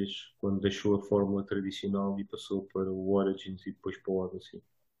AC fez quando deixou a fórmula tradicional e passou para o Origins e depois para o Odyssey.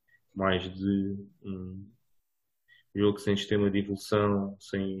 mais de um jogo sem sistema de evolução,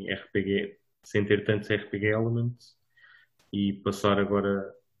 sem RPG, sem ter tantos RPG elements, e passar agora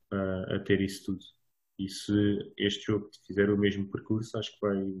a ter isso tudo. E se este jogo fizer o mesmo percurso, acho que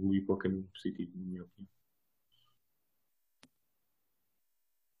vai evoluir para o caminho positivo, na minha opinião.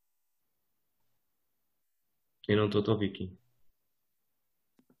 Eu não estou a ouvir aqui.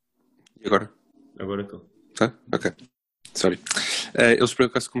 E agora? Agora estou. Tá? Ok. Sorry. Eles por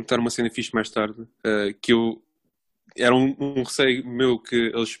acaso comentaram uma cena fixe mais tarde, que eu... Era um receio meu que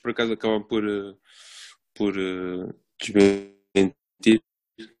eles por acaso acabam por desmentir,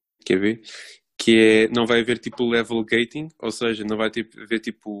 quer ver? Que é, não vai haver tipo level gating, ou seja, não vai haver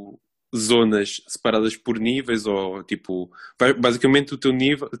tipo zonas separadas por níveis, ou tipo, basicamente o teu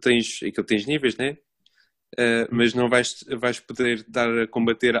nível, tens níveis, né? Mas não vais poder dar a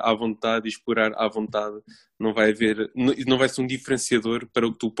combater à vontade e explorar à vontade. Não vai ser um diferenciador para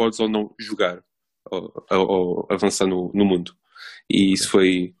o que tu podes ou não jogar ou avançar no mundo. E isso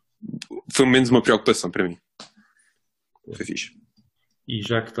foi menos uma preocupação para mim. Foi fixe. E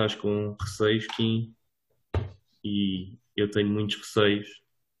já que estás com receios, Kim, e eu tenho muitos receios,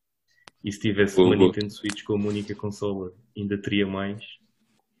 e se tivesse uma Nintendo Switch como única consola, ainda teria mais.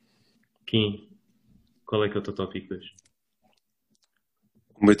 Kim, qual é que é o teu tópico 2?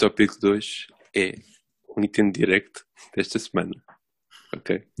 O meu tópico 2 é o Nintendo Direct desta semana.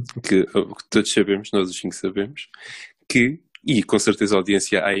 Ok? Que todos sabemos, nós os 5 sabemos, e com certeza a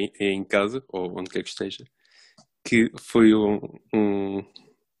audiência é em casa, ou onde quer que esteja, que foi um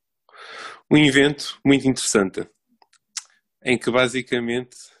evento muito interessante, em que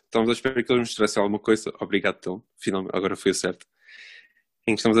basicamente estamos à espera que eles mostrassem alguma coisa. Obrigado, Tom. Finalmente, agora foi o certo.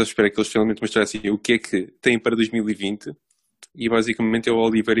 Em que estamos à espera que eles finalmente mostrassem o que é que têm para 2020, e basicamente é o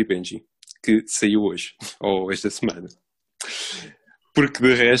Oliver e Benji, que saiu hoje, ou esta semana. Porque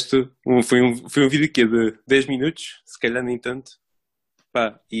de resto, foi um vídeo que é de 10 minutos, se calhar nem tanto.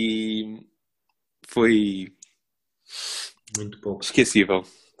 Pá, e foi muito pobre. Esquecível.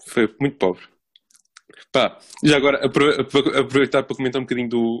 Foi muito pobre. Pá, já agora, aproveitar para comentar um bocadinho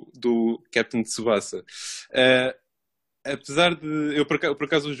do Captain Tsubasa. Apesar de... Eu, por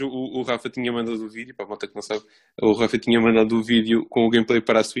acaso, o Rafa tinha mandado o vídeo, para a malta que não sabe, o Rafa tinha mandado o vídeo com o gameplay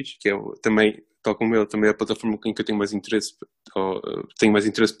para a Switch, que é também, tal como ele, também é a plataforma em que eu tenho mais interesse,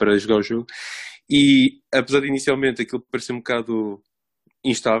 para jogar o jogo. E, apesar de inicialmente aquilo parecer um bocado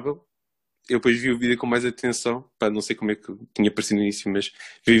instável, eu depois vi o vídeo com mais atenção. Pá, não sei como é que tinha aparecido no início, mas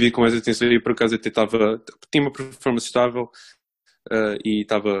vi o vídeo com mais atenção e por acaso até tinha uma performance estável, e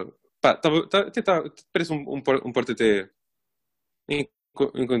estava... Pá, parece um porto até em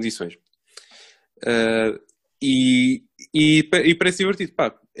condições. E parece divertido.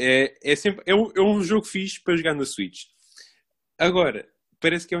 Pá, é um jogo fixe para jogar na Switch. Agora,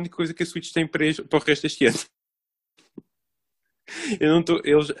 parece que é a única coisa que a Switch tem para o resto deste ano.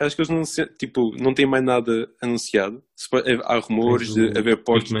 Acho que eles não têm mais nada anunciado. Há rumores de haver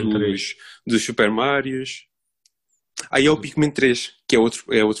portos dos Super Marios. Aí é o Pikmin 3, que é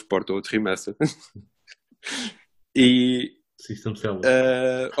outro port, outro remaster. E... System Seller.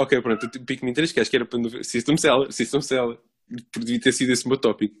 Ok, pronto. O Pikmin 3, que acho que era para System Seller. Devia ter sido esse o meu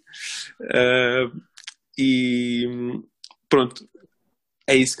tópico. E... Pronto.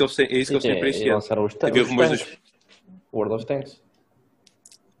 É isso que eles têm para este ano. Havia rumores dos... World of Tanks.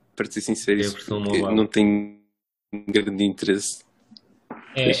 Para ser sincero, não tenho grande interesse.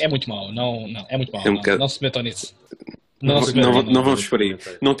 É muito mau, não, é muito mau. Não se metam nisso. Não vamos por aí.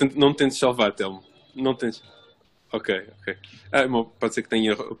 Não tentes salvar, Telmo. Não tentes. Ok. Bom, pode ser que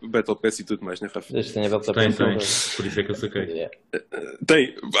tenha Battle Pass e tudo mais, né, Rafa? Desde que tenha Battle Pass. Tem. Por isso é que eu saquei. Yeah.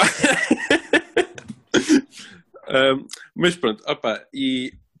 Tem. Mas pronto,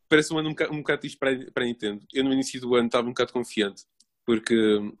 e parece um ano um bocado isto para a Nintendo. Eu no início do ano estava um bocado confiante, porque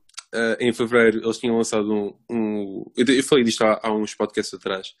em fevereiro eles tinham lançado eu falei disto há uns podcasts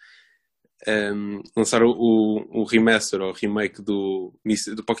atrás. Lançaram o remaster ou remake do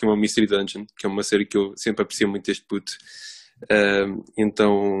Pokémon Mystery Dungeon, que é uma série que eu sempre aprecio muito este puto.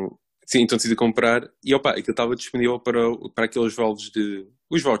 Então decidi comprar e aquilo estava disponível para aqueles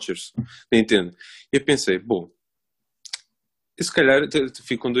os vouchers da Nintendo. E eu pensei, bom, se calhar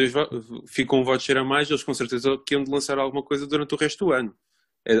fica um voucher a mais, eles com certeza que iam de lançar alguma coisa durante o resto do ano.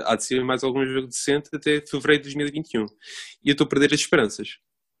 Há de ser mais algum jogo decente até fevereiro de 2021. E eu estou a perder as esperanças.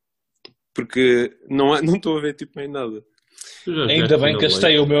 Porque não estou a ver mais nada. Ainda bem que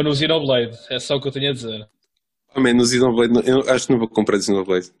gastei o meu no Xenoblade. É só o que eu tenho a dizer. No Xenoblade, eu acho que não vou comprar o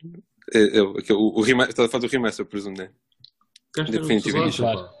Xenoblade. Está a falar do remaster, presumo, né? Definitivamente.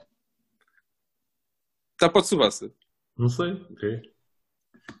 Está para o Tsubasa. Não sei. Okay.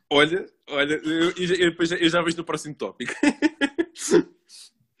 Olha, eu já vejo no próximo tópico.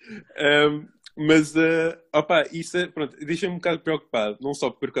 Mas, opá, isso pronto, deixa-me um bocado preocupado, não só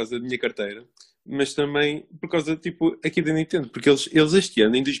por causa da minha carteira, mas também por causa, tipo, aqui da Nintendo, porque eles este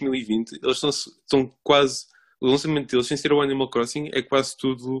ano, em 2020, eles estão quase, o lançamento deles, sem ser o Animal Crossing, é quase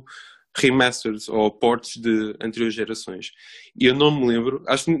tudo remasters ou ports de anteriores gerações. E eu não me lembro,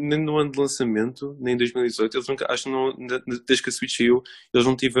 acho que nem no ano de lançamento, nem em 2018, eles nunca, acho que não, desde que a Switch saiu, eles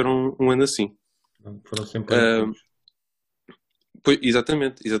não tiveram um ano assim. Não, foram sempre Pois,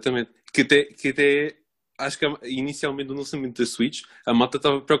 exatamente. Que até acho que inicialmente no lançamento da Switch, a malta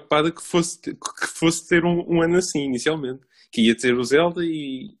estava preocupada que fosse ter um ano assim, inicialmente. Que ia ter o Zelda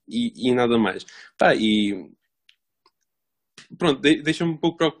e nada mais. Pá, e pronto, deixa-me um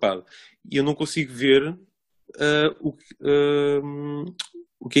pouco preocupado. E eu não consigo ver o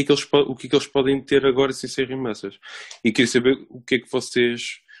que é que eles podem ter agora sem ser remasters. E queria saber o que é que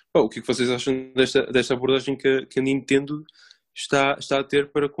vocês acham desta abordagem que a Nintendo está a ter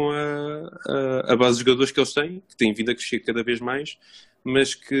para com a base de jogadores que eles têm, que têm vindo a crescer cada vez mais,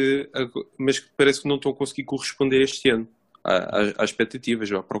 mas que parece que não estão a conseguir corresponder este ano às expectativas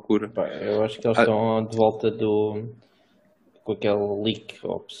ou à procura. Eu acho que eles estão de volta com aquele leak,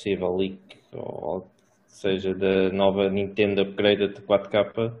 ou possível leak, ou seja, da nova Nintendo Upgrade de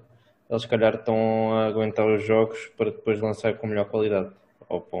 4K. Eles se calhar estão a aguentar os jogos para depois lançar com melhor qualidade,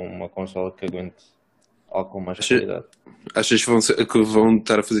 ou para uma consola que aguente algo com mais qualidade. Achas que vão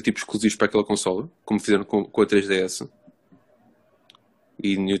estar a fazer tipo exclusivos para aquela consola, como fizeram com a 3DS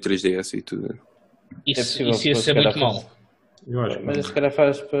e New 3DS e tudo? Isso ia ser muito mal. Mas se calhar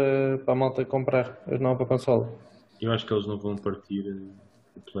faz para a malta comprar a nova consola. Eu acho que eles não vão partir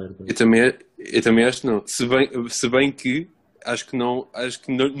o player base. Eu também acho que não. Se bem que acho que não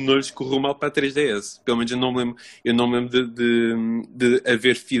lhes correu mal para a 3DS. Pelo menos eu não me lembro de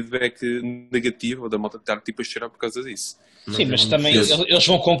haver feedback negativo ou da malta estar tipo a chorar por causa disso. Sim, mas também eles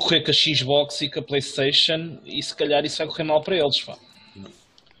vão concorrer com a Xbox e com a PlayStation e se calhar isso vai correr mal para eles, pá.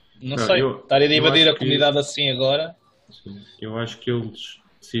 Não sei, estar a invadir a comunidade assim agora. Sim. Eu acho que eles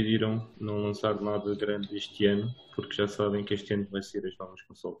decidiram não lançar nada grande este ano, porque já sabem que este ano vai ser as novas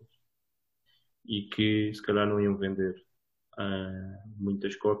consolas e que se calhar não iam vender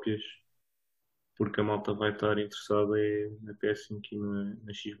muitas cópias, porque a malta vai estar interessada na PS5 e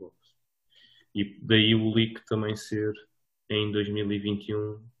na Xbox. E daí o leak também ser em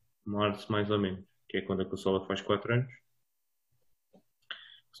 2021, março mais ou menos, que é quando a consola faz 4 anos. A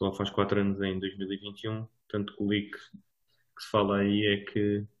consola faz 4 anos em 2021, tanto que o leak que se fala aí é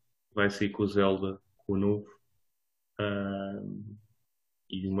que vai sair com o Zelda, com o novo,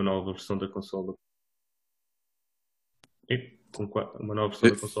 e uma nova versão da consola. Uma nova versão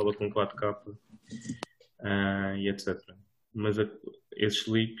da consola com 4K e etc. Mas esses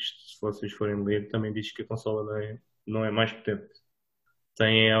leaks, se vocês forem ler, também diz que a consola não é mais potente.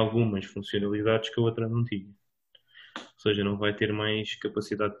 Tem algumas funcionalidades que a outra não tinha. Ou seja, não vai ter mais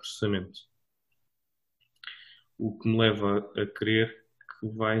capacidade de processamento. O que me leva a crer que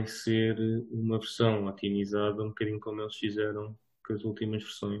vai ser uma versão otimizada, um bocadinho como eles fizeram com as últimas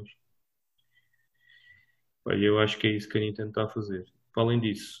versões. Olha, eu acho que é isso que a Nintendo está a fazer. Para além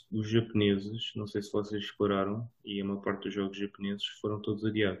disso, os japoneses, não sei se vocês repararam, e a maior parte dos jogos japoneses foram todos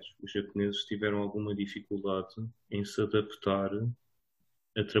adiados. Os japoneses tiveram alguma dificuldade em se adaptar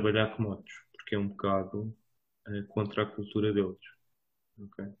a trabalhar com motos, porque é um bocado contra a cultura deles.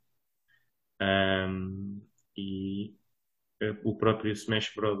 Okay? E o próprio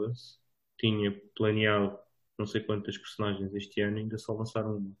Smash Brothers tinha planeado não sei quantas personagens este ano e ainda só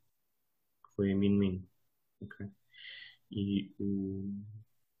lançaram uma, que foi a Min Min. Okay? E o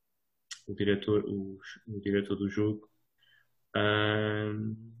diretor do jogo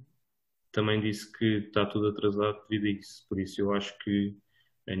também disse que está tudo atrasado devido a isso. Por isso eu acho que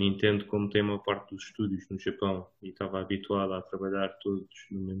a Nintendo, como tem uma parte dos estúdios no Japão e estava habituada a trabalhar todos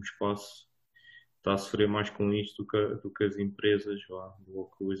no mesmo espaço, está a sofrer mais com isto do que as empresas ou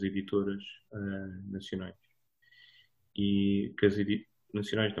com as editoras nacionais. E que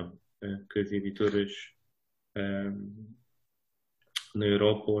nacionais não, que as editoras na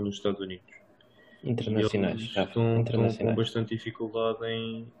Europa ou nos Estados Unidos. Internacionais. Estão com bastante dificuldade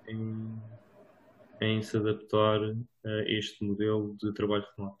em se adaptar a este modelo de trabalho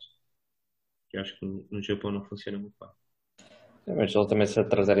remoto. Que acho que no Japão não funciona muito bem. Mas eles também se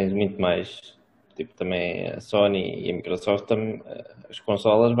atrasarem muito mais. Tipo, também a Sony e a Microsoft, as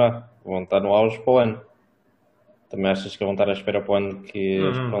consolas vão estar no auge para o ano. Também achas que vão estar à espera para o ano que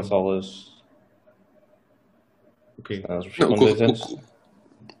as consolas... Okay.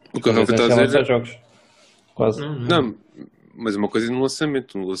 O que eu estava a dizer... jogos. Quase. Não, Mas uma coisa é no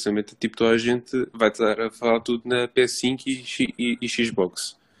lançamento. No lançamento, tipo, toda a gente vai estar a falar tudo na PS5 e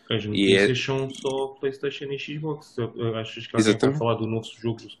Xbox. As notícias são só PlayStation e Xbox. Achas que alguém vai falar do novo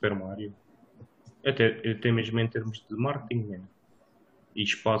jogo do Super Mario? Até mesmo em termos de marketing, né? E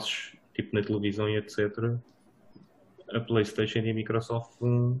espaços, tipo na televisão e etc. A PlayStation e a Microsoft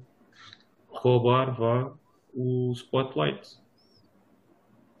vão roubar o spotlight.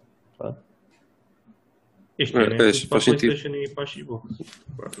 Este ano é tudo para a PlayStation e para a Xbox.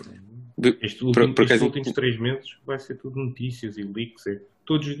 Estes últimos 3 meses vai ser tudo notícias e leaks.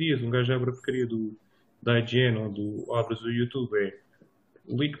 Todos os dias um gajo abre a porcaria da IGN ou abres o YouTube.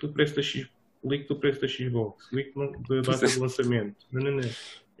 Leak do preço da Xbox, leak da data de lançamento. Não.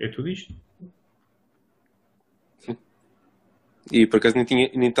 É tudo isto. E por acaso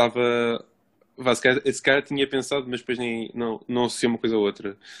nem estava. Esse cara tinha pensado, mas depois não associa uma coisa a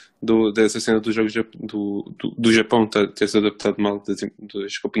outra. Dessa cena dos jogos do Japão ter se adaptado mal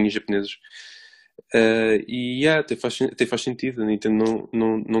das copinhas japonesas. Até faz sentido a Nintendo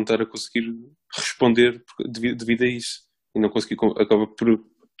não estar a conseguir responder devido a isso. E acaba por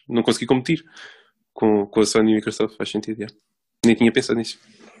não conseguir competir com a Sony e a Microsoft. Faz sentido, Nem tinha pensado nisso.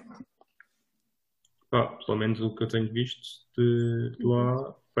 Pelo menos o que eu tenho visto de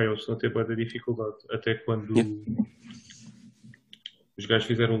lá, eles estão a ter muita dificuldade. Até quando os gajos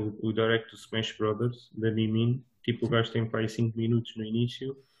fizeram o direct do Smash Brothers, da Mimin, tipo, o gajo tem para aí 5 minutos no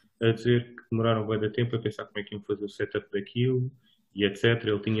início a dizer que demoraram bem de tempo a pensar como é que iam fazer o setup daquilo e etc.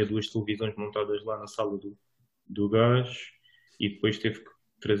 Ele tinha 2 televisões montadas lá na sala do gajo e depois teve que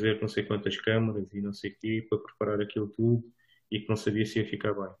trazer não sei quantas câmaras e não sei o quê para preparar aquilo tudo e que não sabia se ia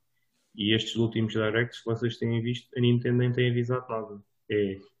ficar bem. E estes últimos directs que vocês têm visto, a Nintendo nem tem avisado nada.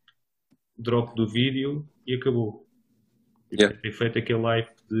 É drop do vídeo e acabou. Tem feito aquele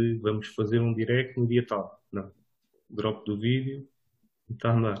hype de vamos fazer um direct no dia tal. Não. Drop do vídeo e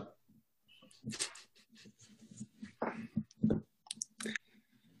está a andar.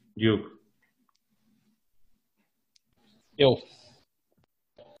 Diogo.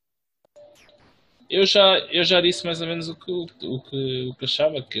 Eu já disse mais ou menos o que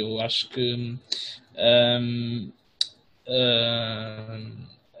achava, que eu acho que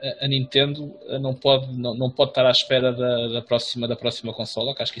a Nintendo não pode estar à espera da próxima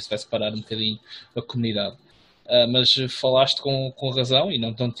consola, que acho que isso vai separar um bocadinho a comunidade. Mas falaste com razão, e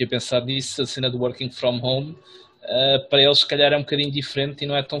não tinha pensado nisso, a cena do working from home, para eles se calhar é um bocadinho diferente e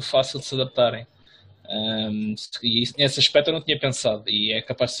não é tão fácil de se adaptarem. E nesse aspecto eu não tinha pensado, e é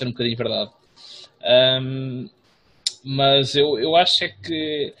capaz de ser um bocadinho verdade. Mas eu acho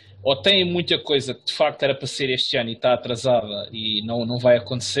que ou tem muita coisa que de facto era para ser este ano e está atrasada e não vai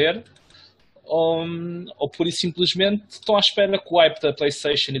acontecer, ou por isso simplesmente estão à espera que o hype da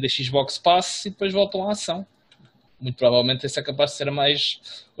PlayStation e da Xbox passe e depois voltam à ação. Muito provavelmente esse é capaz de ser a mais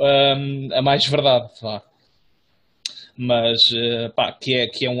verdade, vá. Mas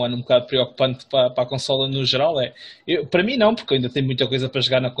que é um ano um bocado preocupante para a consola no geral. Para mim não, porque eu ainda tenho muita coisa para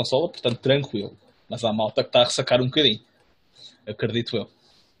jogar na consola, portanto tranquilo. Mas há malta que está a ressacar um bocadinho, acredito eu.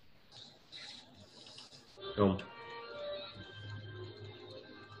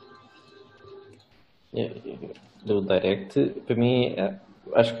 Do Direct, para mim,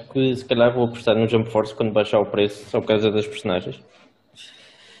 acho que se calhar vou apostar no Jump Force quando baixar o preço, só por causa das personagens.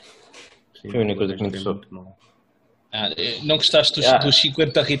 Foi a única coisa que me interessou. Não gostaste dos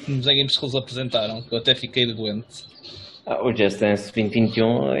 50 ritmos em games que eles apresentaram? Que eu até fiquei doente. O Just Dance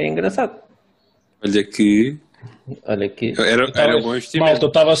 2021 é engraçado. Olha que era bom investimento. Malta, eu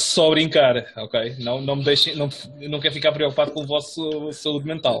estava só a brincar, ok? Não me deixem, não quero ficar preocupado com o vosso saúde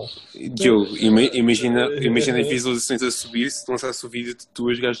mental. Diogo, imagina as visualizações a subir se lançasse o vídeo de tu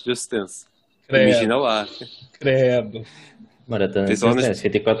a jogares Just Dance. Credo. Imagina lá. Credo. Maratona de Just Dance,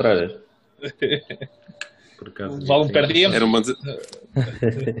 24 horas. Vale um per diem? Era uma...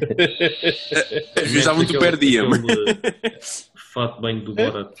 Já muito per diem. Fato bem do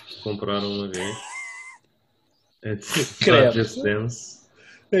Borat que compraram uma vez. Credo. Just Dance.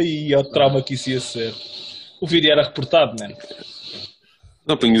 Aí, o trauma que isso ia ser. O vídeo era reportado, mano.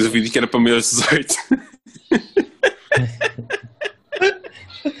 Não, punhas o vídeo que era para maiores de 18.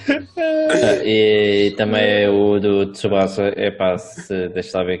 E também o do Tsubasa,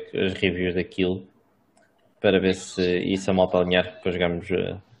 deixa lá ver as reviews daquilo para ver se isso é mal para alinhar para jogarmos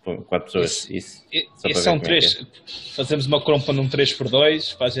com 4 pessoas. Isso são 3. Fazemos uma crompa num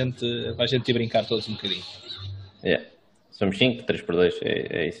 3x2 para a gente ir brincar todos um bocadinho. Somos 5, 3x2,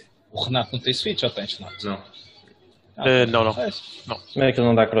 é isso. O Renato não tem Switch ou tens, Renato? Não. Não. Como é que ele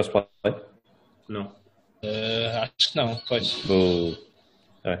não dá crossplay? Não. Acho que não, pois.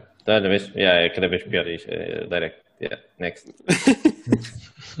 Cada vez pior isto, Direct. Yeah, next.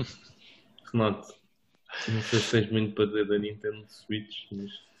 Renato, não sei se tens muito para dizer da Nintendo Switch, mas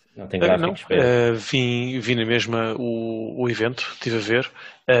Não tem Não, gráficos para... vi na mesma o evento, estive a ver.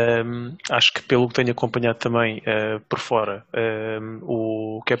 Acho que pelo que tenho acompanhado também por fora,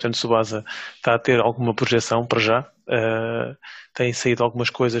 o Captain Tsubasa está a ter alguma projeção para já. Têm saído algumas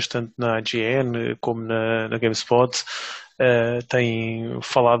coisas tanto na IGN como na GameSpot. Têm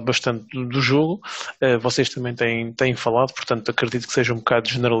falado bastante do jogo. Vocês também têm falado, portanto acredito que seja um bocado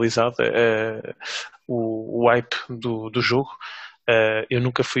generalizado o hype do jogo. Eu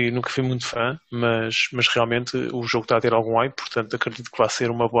nunca fui muito fã, mas realmente o jogo está a ter algum hype, portanto acredito que vai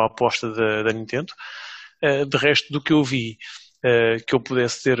ser uma boa aposta da Nintendo. De resto do que eu vi, que eu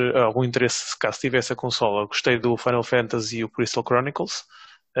pudesse ter algum interesse caso tivesse a consola, gostei do Final Fantasy e o Crystal Chronicles.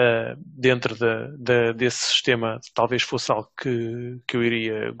 Dentro desse sistema talvez fosse algo que eu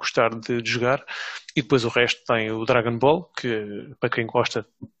iria gostar de jogar, e depois o resto tem o Dragon Ball, que para quem gosta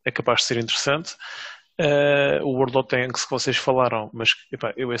é capaz de ser interessante. O World of Tanks que vocês falaram, mas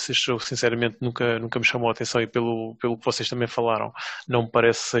epá, esse jogo sinceramente nunca me chamou a atenção, e pelo que vocês também falaram não me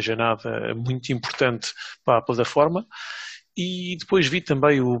parece que seja nada muito importante para a plataforma. E depois vi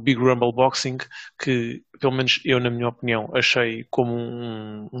também o Big Rumble Boxing, que pelo menos eu, na minha opinião, achei como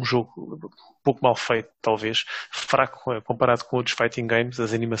um jogo um pouco mal feito, talvez fraco comparado com outros fighting games.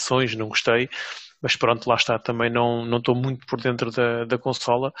 As animações não gostei, mas pronto, lá está, também não estou muito por dentro da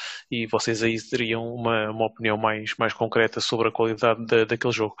consola, e vocês aí teriam uma opinião mais concreta sobre a qualidade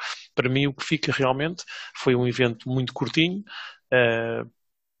daquele jogo. Para mim o que fica realmente foi um evento muito curtinho.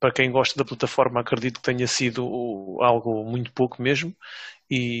 Para quem gosta da plataforma, acredito que tenha sido algo muito pouco mesmo,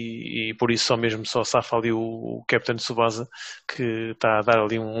 e por isso só safa ali o Captain Tsubasa, que está a dar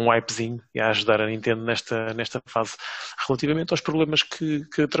ali um hypezinho e a ajudar a Nintendo nesta fase. Relativamente aos problemas que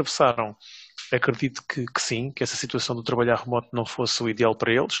atravessaram, acredito que sim, que essa situação do trabalhar remoto não fosse o ideal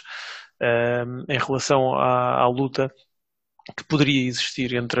para eles. Em relação à luta que poderia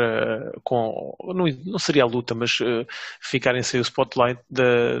existir não seria a luta, mas ficarem sem o spotlight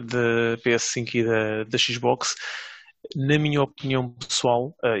da PS5 e da Xbox. Na minha opinião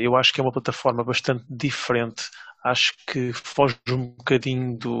pessoal, eu acho que é uma plataforma bastante diferente. Acho que foge um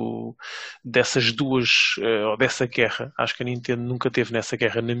bocadinho dessas duas, ou dessa guerra. Acho que a Nintendo nunca teve nessa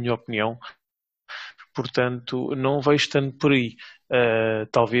guerra, na minha opinião. Portanto, não vejo tanto por aí.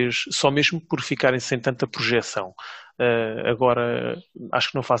 Talvez só mesmo por ficarem sem tanta projeção. Agora, acho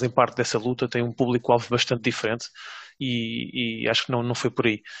que não fazem parte dessa luta, têm um público-alvo bastante diferente, e acho que não foi por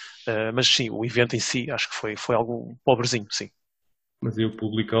aí. Mas sim, o evento em si, acho que foi algo pobrezinho, sim. Mas aí o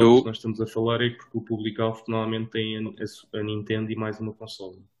público-alvo que nós estamos a falar é porque o público-alvo normalmente tem a Nintendo e mais uma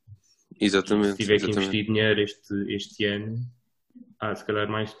consola. Exatamente. Se tiver que investir dinheiro este ano, se calhar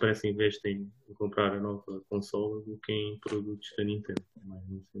mais depressa investem em comprar a nova consola do que em produtos da Nintendo. É mais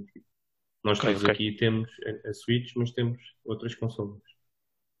nesse sentido. Nós todos aqui temos a Switch, mas temos outras consolas. Ou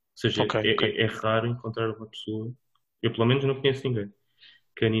seja, é raro encontrar uma pessoa, eu pelo menos não conheço ninguém,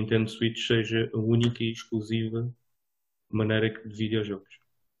 que a Nintendo Switch seja a única e exclusiva maneira de videojogos.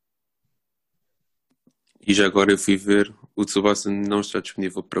 E já agora eu fui ver, o Tsubasa não está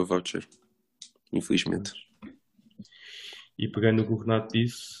disponível para voucher, infelizmente. E pegando o que o Renato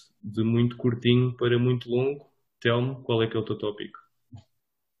disse, de muito curtinho para muito longo, Telmo, qual é que é o teu tópico?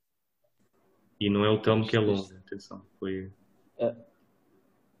 E não é o Telmo que é longo, atenção.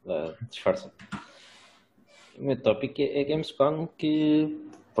 Disfarça. O meu tópico é Gamescom, que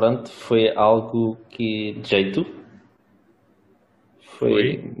pronto, foi algo que de jeito.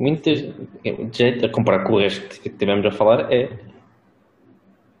 Foi muito de jeito a comparar com o resto que tivemos a falar.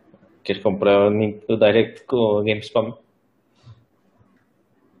 Queres comprar o Direct com a Gamescom?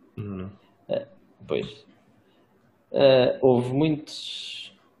 Não. Pois. Houve muitos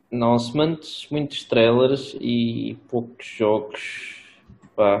announcements, muitos trailers e poucos jogos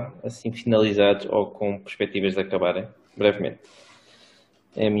assim finalizados ou com perspectivas de acabarem brevemente.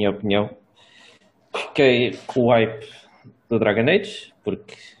 É a minha opinião. Fiquei com o hype do Dragon Age,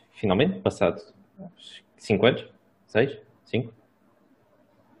 porque finalmente, passado 5 anos, 6, 5.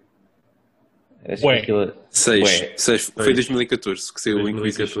 6. Foi 2014 que saiu o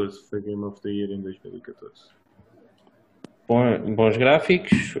Inquisition. 2014, foi Game of the Year em 2014. Bons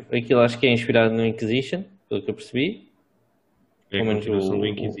gráficos, aquilo acho que é inspirado no Inquisition, pelo que eu percebi. É a continuação do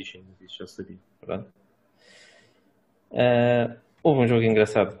Inquisition, isso já sabia. Houve um jogo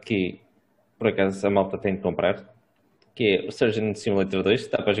engraçado que por acaso a malta tem de comprar, que é o Surgeon Simulator 2,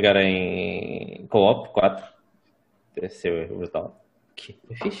 está para jogar em co-op 4. Deve ser brutal. Que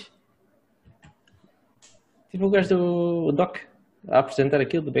é fixe. Tive o gajo do Doc a apresentar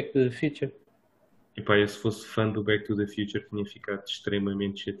aquilo do Back to the Future. E pá, eu se fosse fã do Back to the Future tinha ficado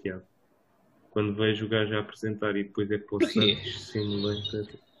extremamente chateado. Quando vejo o gajo a apresentar e depois é para o Porquê? Surge Simulator.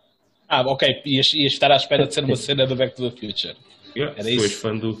 Ok, ias estar à espera de ser uma cena do Back to the Future. Yeah, Era se fores isso?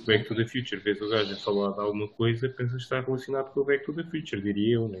 fã do Back to the Future, vês o gajo a falar de alguma coisa, pensas que está relacionado com o Back to the Future,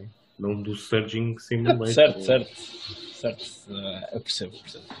 diria eu, né? Não do Surging Simulator. Certo. Eu percebo.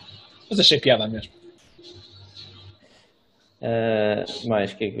 Mas achei piada mesmo.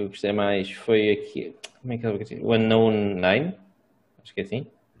 Mais, o que é que eu gostei mais? Foi aqui. Como é que é? O Unknown Nine? Acho que é assim.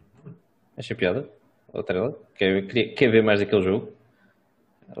 Achei piada. O trailer. Quer ver mais daquele jogo.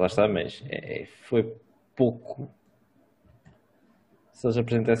 Lá está, mas foi pouco. Se eles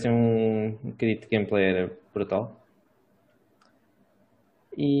apresentassem um bocadinho de gameplay era brutal.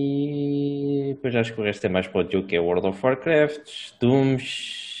 E depois acho que o resto é mais para o jogo, que é World of Warcraft,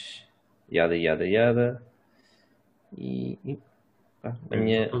 Dooms, yada. E pá, a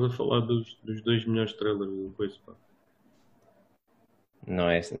minha... Estás a falar dos 2 melhores trailers do coisa, pá. não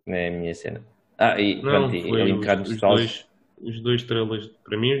é a minha cena. E Não, pronto, foi ele encara os dois trailers,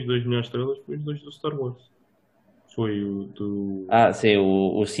 para mim os 2 melhores trailers foram os 2 do Star Wars. Foi o do... sim,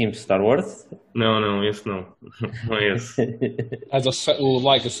 o Sim Star Wars. Não, esse não. Não é esse. Mas o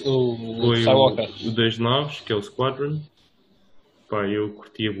Legacy, o Foi Skywalker. o das naves, que é o Squadron. Pá, eu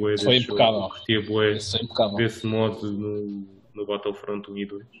curtia bué Foi desse jogo. impecável. Curtia bué Isso é impecável. desse modo no Battlefront 1 e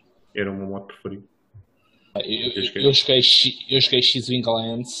 2. Era o meu modo preferido. Eu joguei X-Wing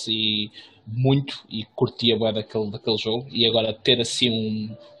Alliance e curtia bué daquele jogo, e agora ter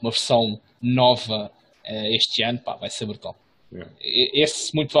assim uma versão nova este ano, pá, vai ser brutal. Yeah.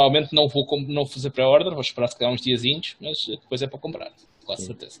 Esse muito provavelmente não vou fazer pré-order, vou esperar se calhar uns diazinhos, mas depois é para comprar, com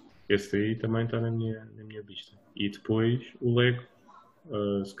certeza. Esse aí também está na minha lista. E depois o Lego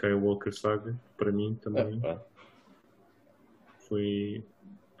Skywalker Saga, para mim também foi...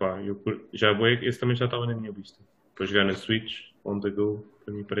 Pá, esse também já estava na minha lista. Para jogar na Switch, on the go,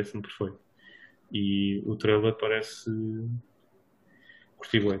 para mim parece-me perfeito. E o trailer parece...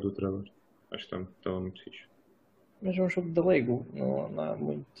 Curti bué do trailer. Acho que estava muito fixe. Mas é um jogo de Lego, não há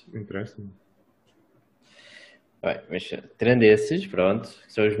muito. Interessa-me. Bem, mas tirando esses, pronto,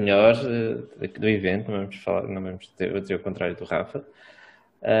 que são os melhores do evento, não vamos dizer o contrário do Rafa.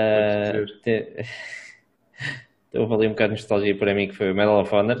 Houve ali um bocado de nostalgia para mim, que foi o Medal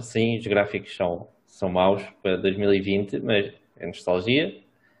of Honor. Sim, os gráficos são maus para 2020, mas é nostalgia.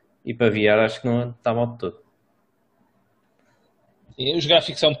 E para VR acho que não está mal de todo. E os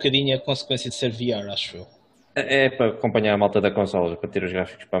gráficos são um bocadinho a consequência de ser VR, acho eu. É para acompanhar a malta da consola, para ter os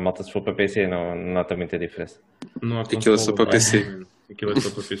gráficos para a malta. Se for para PC não nota muita diferença. Não há Aquilo é só para PC. Aquilo é só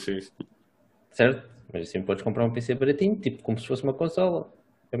para PC. Certo? Mas assim podes comprar um PC baratinho, tipo como se fosse uma consola.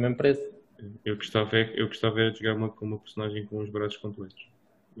 É o mesmo preço. Eu gostava era de jogar com uma personagem com os braços completos.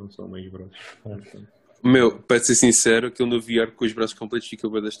 Não só meios braços. Para ser sincero, aquilo no VR com os braços completos fica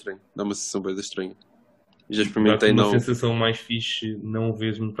bem estranho. Dá uma sensação bem estranha. Já experimentei, Dá-te não. uma sensação mais fixe não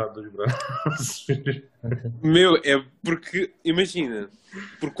vês metade dos braços. É porque, imagina,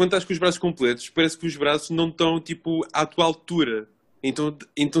 porque quando estás com os braços completos, parece que os braços não estão, tipo, à tua altura. Então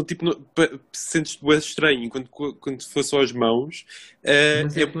tipo, sentes-te bem estranho. Quando for só as mãos,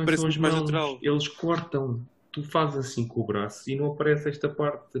 parece mais natural. Eles cortam. Tu fazes assim com o braço e não aparece esta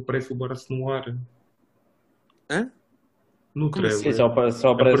parte. Aparece o braço no ar. Hã? No trailer. Sim, só aparece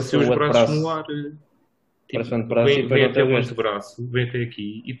apareceu o os outro braços braço. no ar. Tipo, Aparece um braço e depois vem outra até o vez. antebraço, vem até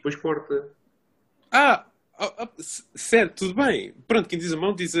aqui e depois corta. Certo, tudo bem. Pronto, quem diz a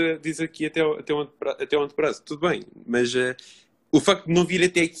mão diz aqui até o antebraço. Tudo bem. Mas o facto de não vir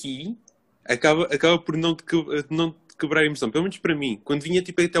até aqui acaba por não te quebrar a emoção. Pelo menos para mim. Quando vinha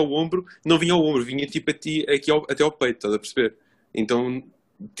tipo até ao ombro, não vinha ao ombro, vinha tipo aqui até ao peito, estás a perceber? Então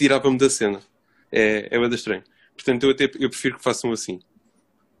tirava-me da cena. É bem estranho. Portanto, eu prefiro que façam assim.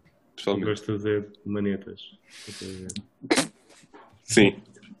 Pessoalmente. Gostas de manetas. Sim.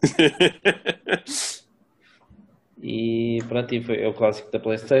 E pronto, e foi o clássico da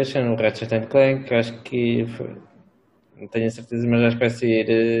PlayStation, o Ratchet Clank, que acho que foi. Não tenho a certeza, mas acho que vai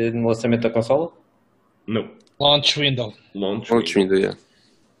sair no lançamento da consola. Não. Launch Window. Launch Window, yeah.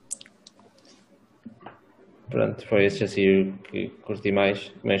 Pronto, foi esse assim o que curti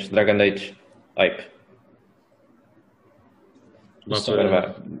mais. Mas Dragon Age, hype.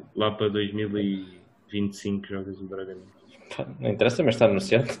 Lá para 2025 jogas o Dragon Age. Não interessa, mas está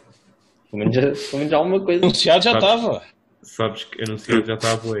anunciado. Pelo menos alguma coisa. Anunciado já estava. Sabes que anunciado já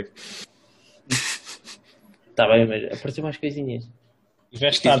está a bué. Está bem, mas apareceu mais coisinhas.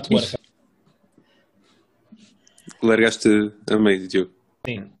 Tiveste artwork. Largaste a meio, Diogo.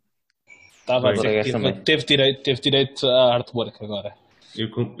 Sim. Estava a dizer que teve direito a artwork agora.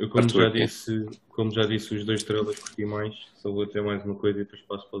 Como já disse, os 2 trailers curti mais, só vou ter mais uma coisa e depois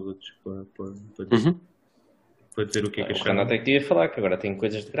passo para os outros para dizer o que é que O acharam. Renato é que te ia falar, que agora tem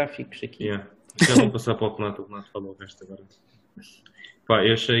coisas de gráficos aqui. Yeah. Já vou passar para o Renato fala o resto agora. Pá,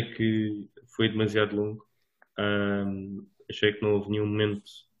 eu achei que foi demasiado longo. Achei que não houve nenhum momento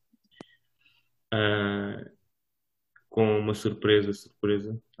com uma surpresa.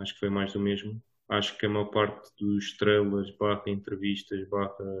 Acho que foi mais do mesmo. Acho que a maior parte dos trailers, entrevistas,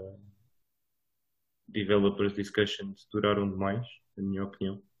 developers discussions duraram demais, na minha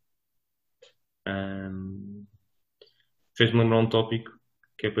opinião. Fez-me lembrar um tópico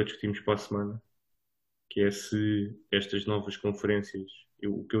que é para discutirmos para a semana, que é se estas novas conferências,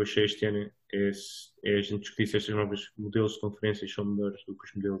 o que eu achei este ano é a gente discutir se estes novos modelos de conferências são melhores do que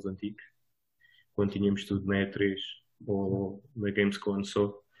os modelos antigos, quando tínhamos tudo na E3 ou na Gamescom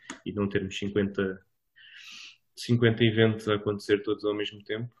só, e não termos 50 eventos a acontecer todos ao mesmo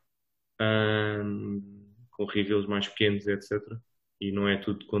tempo, com reveals mais pequenos, etc. E não é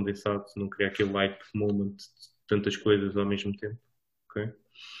tudo condensado, não cria aquele hype moment de tantas coisas ao mesmo tempo. Okay?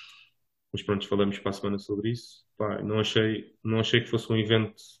 Mas pronto, falamos para a semana sobre isso. Pá, não achei que fosse um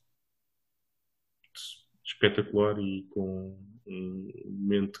evento espetacular e com um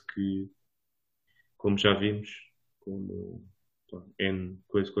momento que, como já vimos, como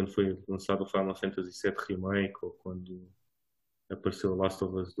quando foi lançado o Final Fantasy VII Remake ou quando apareceu Last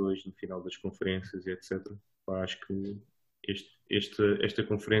of Us 2 no final das conferências e etc. Pá, acho que esta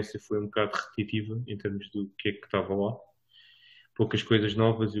conferência foi um bocado repetitiva em termos do que é que estava lá. Poucas coisas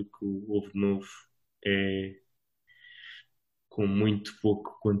novas, e o que houve de novo é com muito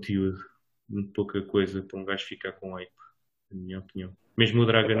pouco conteúdo, muito pouca coisa para um gajo ficar com hype, na minha opinião. Mesmo o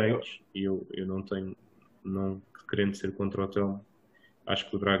Dragon Age, e eu não querendo ser contra o Telmo, acho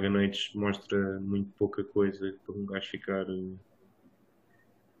que o Dragon Age mostra muito pouca coisa para um gajo ficar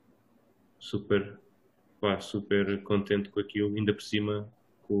super contente com aquilo, ainda por cima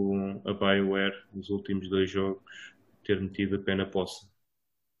com a BioWare nos últimos 2 jogos ter metido a pé na poça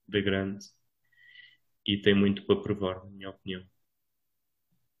da grande, e tem muito para provar, na minha opinião.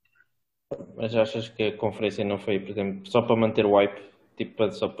 Mas achas que a conferência não foi, por exemplo, só para manter o hype,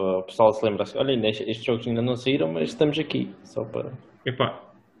 tipo, só para o pessoal se lembrar assim, olha, estes jogos ainda não saíram, mas estamos aqui, só para...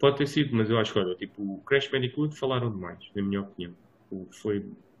 Epá, pode ter sido, mas eu acho que, olha, tipo, o Crash Bandicoot falaram demais, na minha opinião. Foi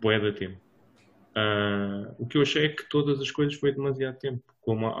bué da tempo. O que eu achei é que todas as coisas foi demasiado tempo.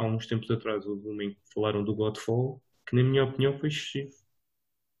 Como há uns tempos atrás houve um em que falaram do Godfall, que na minha opinião foi excessivo.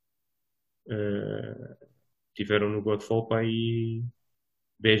 Tiveram no Godfall para aí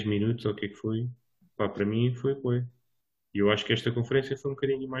 10 minutos, ou o que é que foi. Pá, para mim foi bué. E eu acho que esta conferência foi um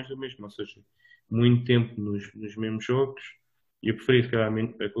bocadinho mais do mesmo, ou seja, muito tempo nos mesmos jogos. E eu preferia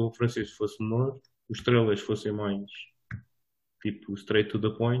que a conferência fosse menor, os trailers fossem mais tipo straight to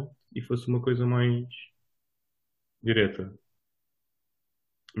the point e fosse uma coisa mais direta.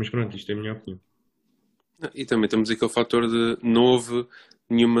 Mas pronto, isto é a minha opinião. E também temos aquele fator de não houve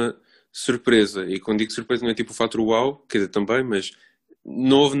nenhuma surpresa. E quando digo surpresa não é tipo o fator wow, quer dizer, também, mas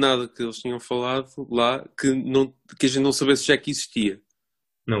não houve nada que eles tinham falado lá que a gente não soubesse já que existia.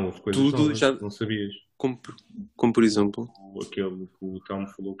 Não, houve coisas tudo novas, já... não sabias. Como por exemplo? Aquele que o Tom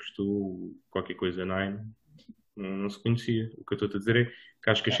falou que estou qualquer coisa 9, não se conhecia. O que eu estou a dizer é que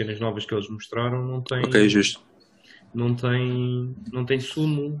acho que as cenas novas que eles mostraram não têm... Ok, justo. Não tem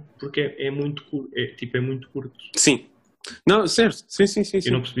sumo, porque é muito curto. É muito curto. Sim. Não, certo. Sim.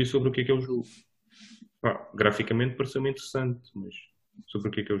 Eu não percebi sobre o que é o jogo. Pá, graficamente pareceu-me interessante, mas sobre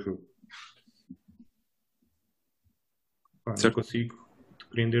o que é o jogo. Pá, não consigo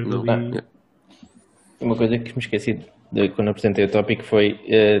depreender dali. Uma coisa que me esqueci de quando apresentei o tópico foi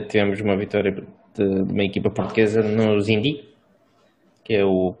tivemos uma vitória de uma equipa portuguesa nos Indie, que é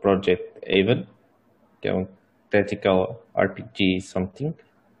o Project Haven, que é um Tactical RPG something,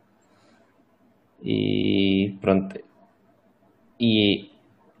 e pronto, e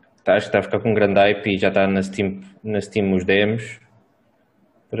acho que está a ficar com um grande hype e já está na Steam os demos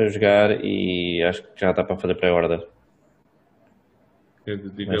para jogar, e acho que já está para fazer pré-order. É de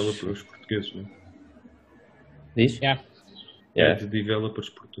developers portugueses, não é? Diz? Yeah. É de developers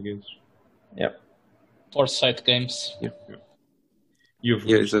portugueses. Yeah. Foresight Games. E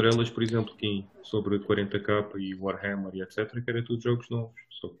houve estrelas, por exemplo, que sobre 40k e Warhammer e etc, que era tudo jogos novos.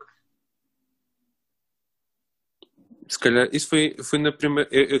 Só que... Se calhar, isso foi na primeira...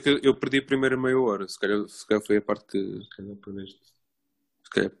 Eu perdi a primeira meia hora. Se calhar foi a parte que... Se calhar perdeste. Se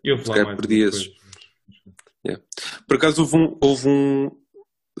calhar perdi esses. Yeah. Por acaso houve um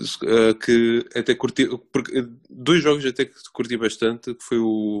que até curti... Dois jogos até que curti bastante, que foi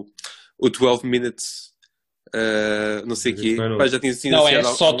o 12 Minutes não sei o Mas isso quê. não é novo. Pá, já tinha sido Não, é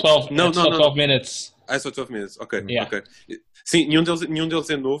anunciado só 12, Não, é só não, não. 12 minutes. Ah, é só 12 minutes. Ok, Yeah. ok. Sim, nenhum deles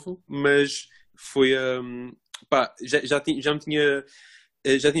é novo, mas foi... pá, já me tinha...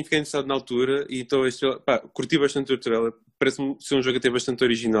 Já tinha ficado interessado na altura e então pá, curti bastante o trailer. Parece-me ser um jogo até bastante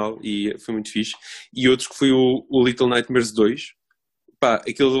original e foi muito fixe. E outro que foi o Little Nightmares 2. Pá,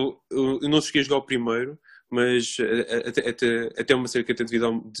 aquilo, eu não cheguei a jogar o primeiro, mas até uma série que até devia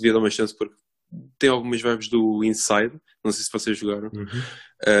dar uma chance, porque tem algumas vibes do Inside. Não sei se vocês jogaram.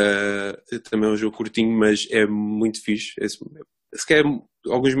 Também é um jogo curtinho, mas é muito fixe. Se calhar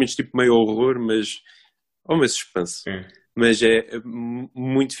alguns momentos tipo meio horror, mas ou meio suspense. Mas é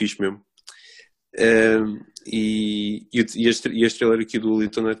muito fixe mesmo. E este trailer aqui do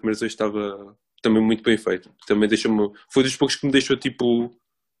Little Nightmares 2 estava também muito bem feito. Também foi dos poucos que me deixou tipo.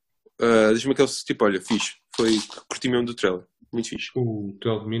 Deixa-me aquele tipo, olha, fixe. Curti mesmo do trailer. Muito fixe. O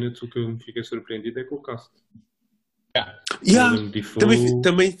 12 Minutes, o que eu me fiquei surpreendido é com o cast.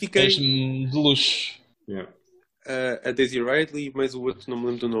 Também fiquei. Mesmo de luxo. Yeah. A Daisy Ridley, mas o outro não me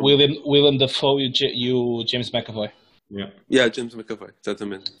lembro do nome. William Dafoe e o James McAvoy. James McAvoy,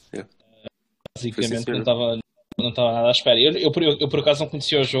 exatamente. Basicamente não estava nada à espera. Eu por acaso não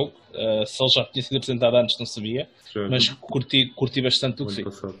conhecia o jogo, se ele já tinha sido apresentado antes não sabia, mas curti bastante do que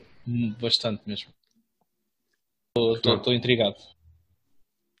vi. Bastante mesmo. Estou intrigado.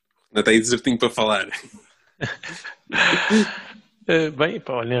 Não tem desertinho para falar. Bem,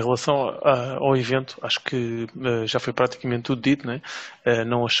 pá, olha, em relação ao evento, acho que já foi praticamente tudo dito, né?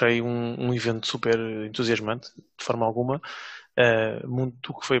 Não achei um evento super entusiasmante, de forma alguma. Muito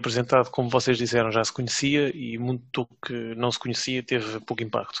do que foi apresentado, como vocês disseram, já se conhecia, e muito do que não se conhecia teve pouco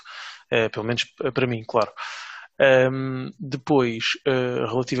impacto, pelo menos para mim, claro. Depois,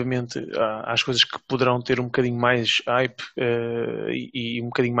 relativamente às coisas que poderão ter um bocadinho mais hype e um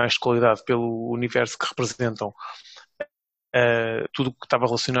bocadinho mais de qualidade pelo universo que representam, tudo o que estava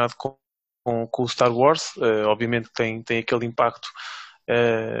relacionado com o Star Wars, obviamente tem aquele impacto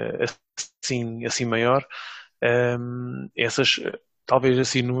assim maior. Essas, talvez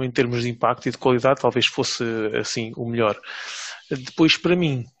assim em termos de impacto e de qualidade, talvez fosse assim o melhor. Depois, para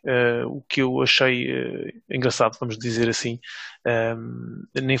mim, o que eu achei engraçado, vamos dizer assim,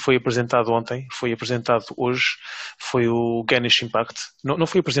 nem foi apresentado ontem, foi apresentado hoje, foi o Genish Impact. Não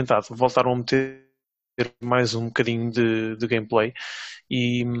foi apresentado, voltaram a meter mais um bocadinho de gameplay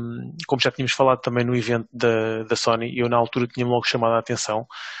e como já tínhamos falado também no evento da Sony, eu na altura tinha logo chamado a atenção.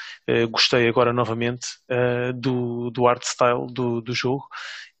 Gostei agora novamente do art style do jogo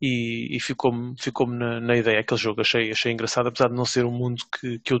e ficou-me na ideia aquele jogo. Achei engraçado, apesar de não ser um mundo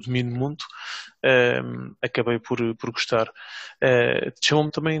que eu domino muito, acabei por gostar.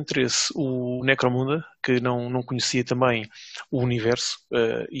 Chamou-me também interesse o Necromunda, que não conhecia também o universo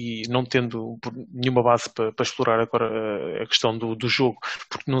e não tendo nenhuma base para explorar agora a questão do jogo,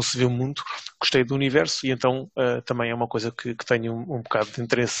 porque não se vê muito, gostei do universo e então também é uma coisa que tenho um bocado de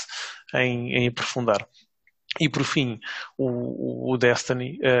interesse em aprofundar. E por fim, o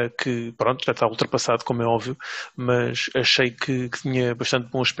Destiny, que pronto, já está ultrapassado, como é óbvio, mas achei que tinha bastante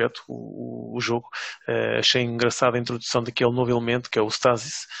bom aspecto o jogo. Achei engraçada a introdução daquele novo elemento, que é o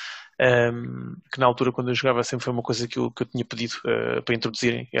Stasis, que na altura, quando eu jogava, sempre foi uma coisa que eu tinha pedido para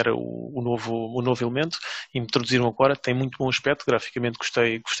introduzirem, era o novo elemento, e me introduziram agora. Tem muito bom aspecto, graficamente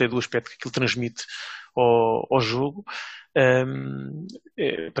gostei do aspecto que aquilo transmite ao jogo.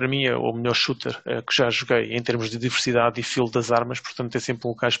 Para mim é o melhor shooter que já joguei em termos de diversidade e feel das armas, portanto é sempre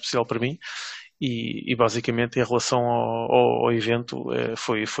um lugar especial para mim e basicamente em relação ao evento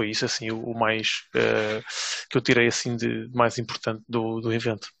foi isso assim o mais que eu tirei assim de mais importante do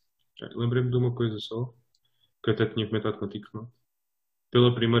evento. Lembrei-me de uma coisa só, que eu até tinha comentado contigo, não?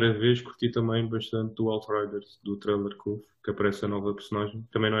 Pela primeira vez curti também bastante do Outriders, do trailer que aparece a nova personagem.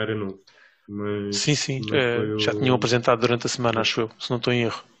 Também não era novo. Mas, sim. Mas Já tinham apresentado durante a semana, acho eu, se não estou em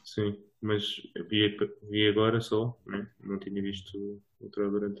erro. Sim, mas vi agora só, né? Não tinha visto o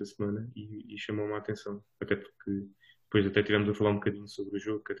trailer durante a semana e chamou-me a atenção. Até porque depois até tivemos a falar um bocadinho sobre o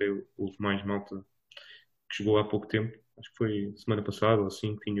jogo, que até houve mais malta que chegou há pouco tempo. Acho que foi semana passada ou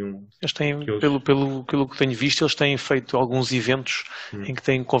assim, que tinham... Eles têm, pelo que tenho visto, eles têm feito alguns eventos em que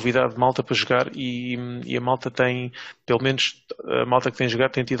têm convidado malta para jogar e a malta tem, pelo menos a malta que tem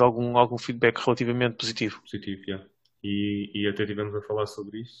jogado tem tido algum feedback relativamente positivo. Positivo, já. E até estivemos a falar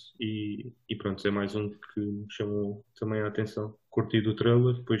sobre isso e pronto, é mais um que me chamou também a atenção. Curti do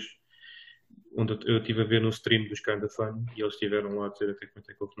trailer, depois onde eu estive a ver no stream dos Kinda Funny e eles estiveram lá a dizer, até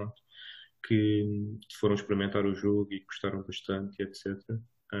comentei com o Renato, que foram experimentar o jogo e gostaram bastante, etc.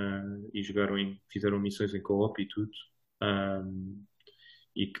 E fizeram missões em co-op e tudo.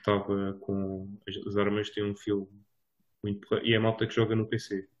 e que estava com as armas têm um filme muito porreiro. E é malta que joga no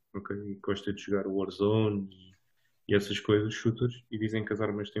PC, ok? E gosta de jogar Warzone e essas coisas, shooters, e dizem que as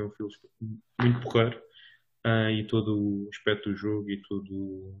armas têm um feel muito porreiro. E todo o aspecto do jogo e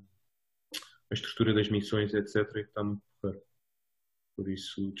todo a estrutura das missões, etc., que está muito porreiro. Por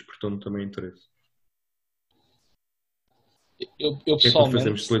isso despertou-me também interesse. Eu Que é para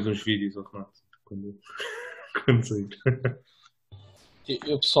fazermos pessoalmente, depois uns vídeos ao Renato quando sair.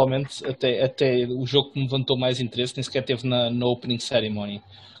 eu pessoalmente até o jogo que me levantou mais interesse nem sequer teve na Opening Ceremony.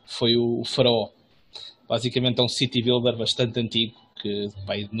 Foi o Faraó. Basicamente é um city builder bastante antigo, que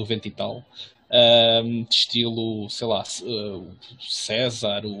pai, de 90 e tal, de estilo, sei lá, o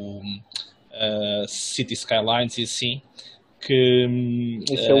César, o City Skylines e assim, que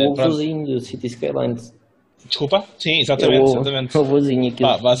Esse é o pronto. vozinho do City Skylines. Desculpa? Sim, É exatamente, o exatamente. vozinho aqui.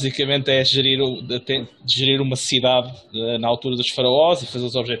 Pá, basicamente é gerir uma cidade na altura dos faraós e fazer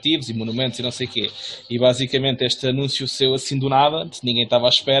os objetivos e monumentos e não sei o quê. E basicamente este anúncio saiu assim do nada, ninguém estava à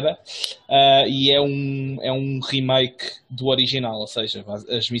espera, e é um remake do original, ou seja,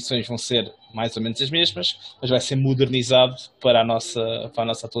 as missões vão ser mais ou menos as mesmas, mas vai ser modernizado para a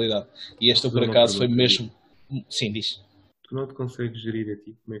nossa atualidade. E este, por acaso, foi mesmo... Sim, diz. Tu não te consegues gerir a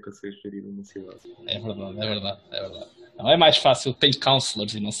ti, como é que consegues gerir uma cidade? É verdade, é verdade, é verdade. Não, é mais fácil, tem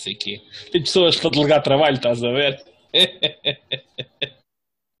counselors e não sei o quê. Tem pessoas para delegar trabalho, estás a ver?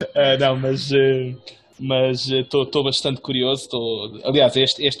 Não, mas estou bastante curioso. Aliás,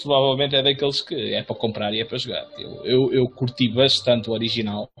 este provavelmente é daqueles que é para comprar e é para jogar. Eu curti bastante o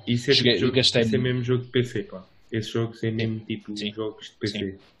original. Isso é, Joguei, jogo, gastei isso é muito. mesmo jogo de PC, pá. Esse jogo é mesmo tipo Sim, jogos de PC.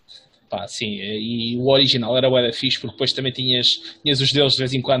 sim. Pá, sim, e o original era bué da fixe, porque depois também tinhas os deles de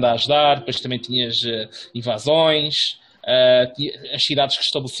vez em quando a ajudar, depois também tinhas invasões, as cidades que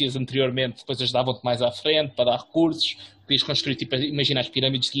estabelecias anteriormente depois ajudavam-te mais à frente para dar recursos, podias construir, tipo, imagina as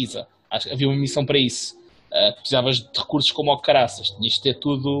pirâmides de Giza, havia uma missão para isso. Precisavas de recursos como o caraças, tinhas de ter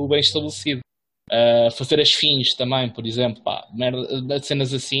tudo bem estabelecido. Fazer as fins também, por exemplo, pá, merda,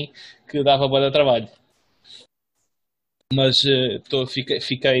 cenas assim que dava bué de trabalho. Mas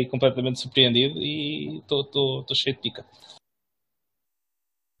fiquei completamente surpreendido e estou cheio de pica.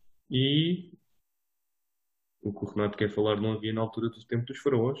 E o que o Renato quer falar não havia na altura do tempo dos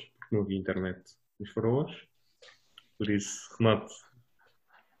faraós, porque não havia internet dos faraós. Por isso, Renato,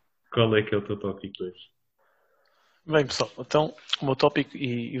 qual é que é o teu tópico hoje? Bem, pessoal, então o meu tópico,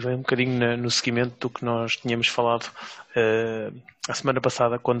 e vem um bocadinho no seguimento do que nós tínhamos falado a semana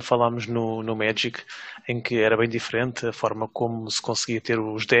passada, quando falámos no Magic, em que era bem diferente a forma como se conseguia ter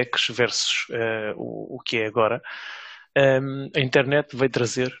os decks versus o que é agora. A internet veio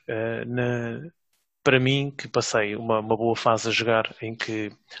trazer, para mim, que passei uma boa fase a jogar, em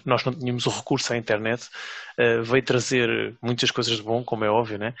que nós não tínhamos o recurso à internet, veio trazer muitas coisas de bom, como é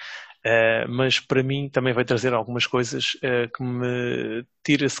óbvio, né? Mas para mim também vai trazer algumas coisas que me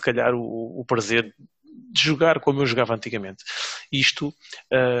tira se calhar o prazer de jogar como eu jogava antigamente. Isto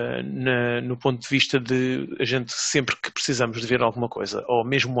no ponto de vista de a gente sempre que precisamos de ver alguma coisa, ou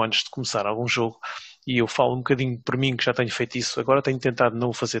mesmo antes de começar algum jogo, e eu falo um bocadinho por mim que já tenho feito isso, agora tenho tentado não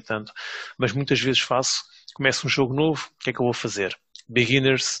o fazer tanto, mas muitas vezes começo um jogo novo, o que é que eu vou fazer?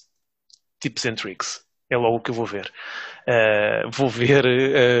 Beginners, Tips and Tricks. É logo o que eu vou ver. Vou ver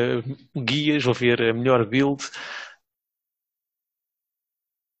guias, vou ver a melhor build.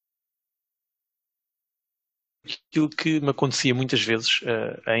 Aquilo que me acontecia muitas vezes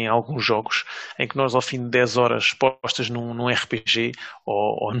em alguns jogos, em que nós ao fim de 10 horas postas num RPG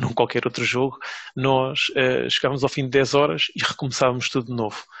ou num qualquer outro jogo, nós chegávamos ao fim de 10 horas e recomeçávamos tudo de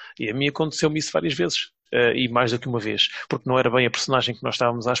novo. E a mim aconteceu-me isso várias vezes. E mais do que uma vez, porque não era bem a personagem que nós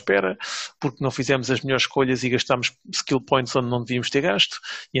estávamos à espera, porque não fizemos as melhores escolhas e gastámos skill points onde não devíamos ter gasto,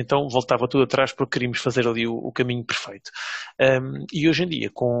 e então voltava tudo atrás porque queríamos fazer ali o caminho perfeito. E hoje em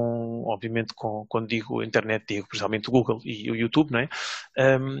dia, obviamente, quando digo internet, digo principalmente o Google e o YouTube, não é?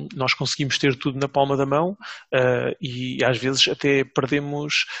 Nós conseguimos ter tudo na palma da mão e às vezes até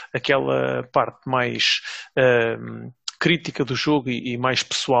perdemos aquela parte mais crítica do jogo e mais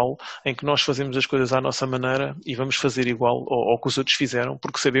pessoal, em que nós fazemos as coisas à nossa maneira e vamos fazer igual ao que os outros fizeram,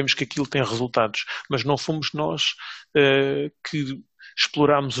 porque sabemos que aquilo tem resultados, mas não fomos nós que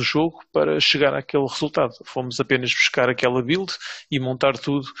explorámos o jogo para chegar àquele resultado. Fomos apenas buscar aquela build e montar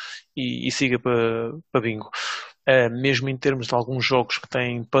tudo e siga para bingo. mesmo em termos de alguns jogos que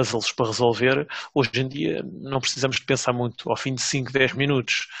têm puzzles para resolver, hoje em dia não precisamos de pensar muito. Ao fim de 5, 10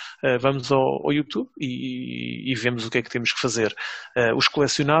 minutos, vamos ao YouTube e vemos o que é que temos que fazer. Os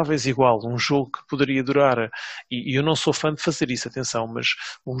colecionáveis, igual, um jogo que poderia durar, e eu não sou fã de fazer isso, atenção, mas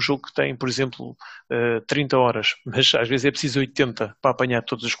um jogo que tem, por exemplo, 30 horas, mas às vezes é preciso 80 para apanhar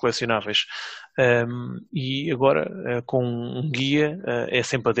todos os colecionáveis. E agora, com um guia, é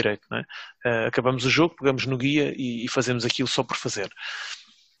sempre a direito, não é? Acabamos o jogo, pegamos no guia e fazemos aquilo só por fazer.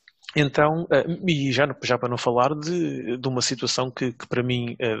 Então, e já para não falar de uma situação que para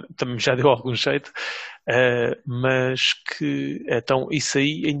mim também já deu algum jeito, mas que então isso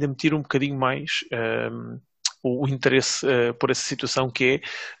aí ainda me tira um bocadinho mais o interesse por essa situação, que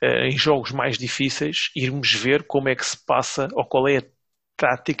é em jogos mais difíceis irmos ver como é que se passa ou qual é a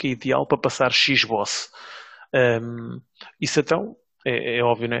tática ideal para passar X-Boss. Isso então é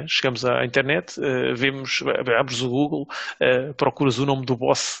óbvio, né? Chegamos à internet, abres o Google, procuras o nome do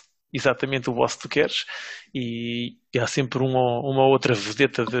boss, exatamente o boss que tu queres, e há sempre uma outra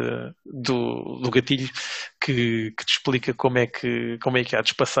vedeta do gatilho que te explica como é que há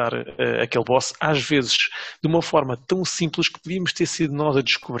de passar aquele boss, às vezes de uma forma tão simples que podíamos ter sido nós a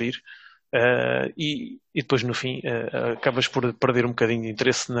descobrir. E depois no fim acabas por perder um bocadinho de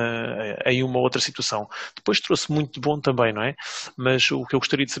interesse em uma outra situação. Depois trouxe muito bom também, não é? Mas o que eu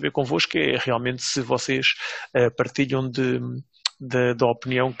gostaria de saber convosco é realmente se vocês partilham da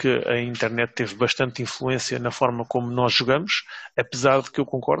opinião que a internet teve bastante influência na forma como nós jogamos, apesar de que eu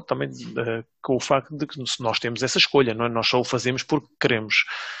concordo também com o facto de que nós temos essa escolha, não é? Nós só o fazemos porque queremos.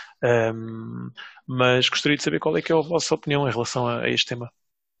 Mas gostaria de saber qual é que é a vossa opinião em relação a este tema.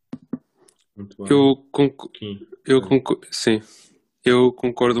 Eu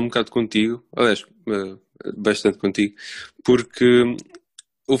concordo um bocado contigo, aliás, bastante contigo, porque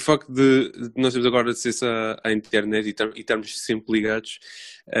o facto de nós termos agora acesso à internet e estarmos sempre ligados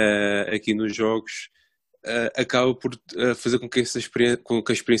aqui nos jogos acaba por fazer com que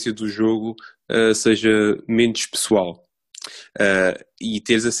a experiência do jogo seja menos pessoal. E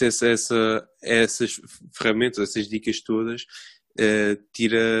teres acesso a essas ferramentas, a essas dicas todas,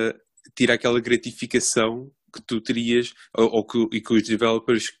 tira aquela gratificação que tu terias e que os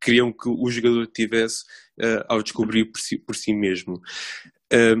developers queriam que o jogador tivesse ao descobrir por si mesmo.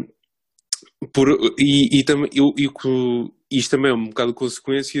 Isto também é um bocado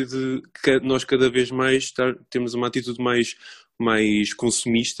consequência de que nós cada vez mais temos uma atitude mais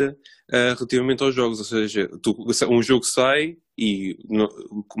consumista relativamente aos jogos. Ou seja, um jogo sai e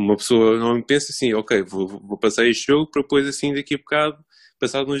uma pessoa normalmente pensa assim, ok, vou passar este jogo para depois assim daqui a bocado,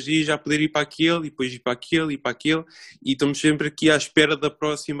 passado uns dias, já poder ir para aquele, e depois ir para aquele, e estamos sempre aqui à espera da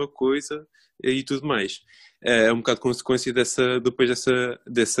próxima coisa e tudo mais. É um bocado consequência depois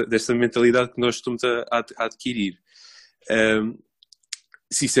dessa mentalidade que nós estamos a adquirir.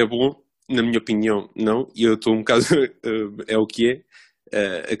 Se isso é bom, na minha opinião, não. E eu estou um bocado... é o que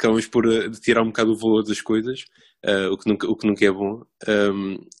é. Acabamos por tirar um bocado o valor das coisas, o que nunca é bom.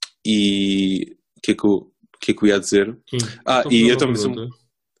 E o que é que eu ia dizer? Sim, e eu também...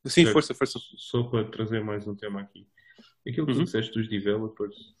 Sim, força. Só para trazer mais um tema aqui. Aquilo que tu disseste dos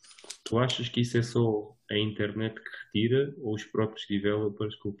developers, tu achas que isso é só a internet que retira, ou os próprios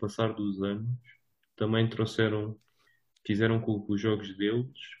developers, com o passar dos anos, também fizeram com que os jogos deles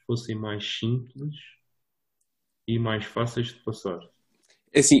fossem mais simples e mais fáceis de passar?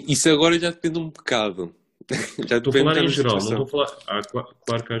 É assim, isso agora já depende um bocado. Estou a falar em geral, não estou a falar...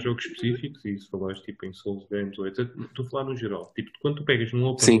 Claro que há jogos específicos, e se falares tipo em Souls Games, ou etc. Estou a falar no geral. Tipo, quando tu pegas num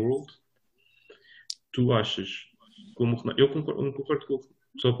open world, tu achas... Eu concordo com...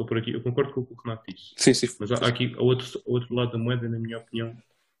 Só para por aqui, eu concordo com o que o Renato disse. Sim. Mas há aqui outro lado da moeda, na minha opinião,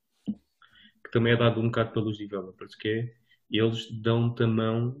 que também é dado um bocado pelos developers, que é eles dão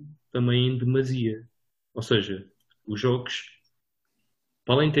também em demasia. Ou seja, os jogos,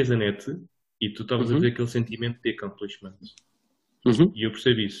 para além de teres a net, e tu estavas a dizer aquele sentimento de accomplishment. E eu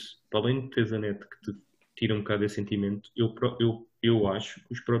percebo isso. Para além de teres a net que te tira um bocado esse sentimento, eu acho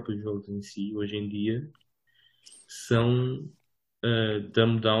que os próprios jogos em si, hoje em dia, são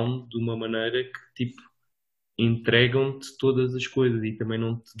dumbed down de uma maneira que tipo entregam-te todas as coisas e também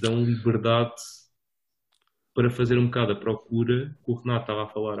não te dão liberdade para fazer um bocado a procura que o Renato estava a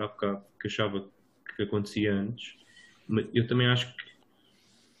falar há bocado, que achava que acontecia antes. Mas eu também acho que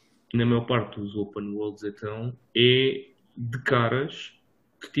na maior parte dos open worlds então é de caras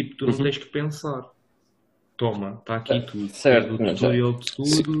que tipo tu não tens que pensar. Toma, está aqui tudo. Certo, tens o tutorial de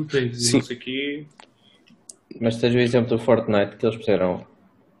tudo, tens não sei o quê. Mas tens o exemplo do Fortnite que eles puseram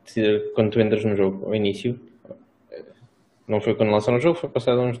quando tu entras no jogo ao início, não foi quando lançaram o jogo, foi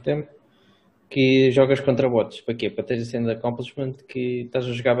passado uns tempo, que jogas contra bots. Para quê? Para teres a cena de accomplishment que estás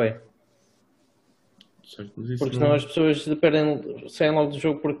a jogar bem. Certo, mas isso Porque não- senão as pessoas saem logo do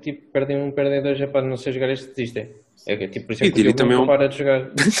jogo porque tipo, perdem um, perdem dois, é para não sei jogar este, desistem. É que, tipo, por isso é Eu que o diria jogo também nunca um- para de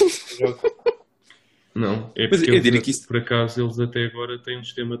jogar o jogo. Não, é Mas porque eu eles, diria que isso- por acaso, eles até agora têm um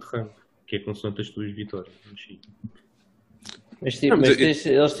sistema de rank, que é consoante as tuas vitórias. Mas sim. Mas, tipo, Não, mas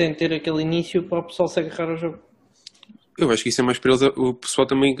eles têm de ter aquele início para o pessoal se agarrar ao jogo. Eu acho que isso é mais para eles, o pessoal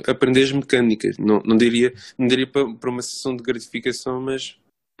também aprender as mecânicas. Não diria para uma sessão de gratificação, mas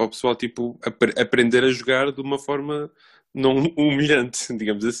para o pessoal tipo, aprender a jogar de uma forma não humilhante,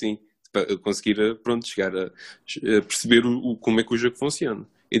 digamos assim. Para conseguir pronto, chegar a perceber como é que o jogo funciona.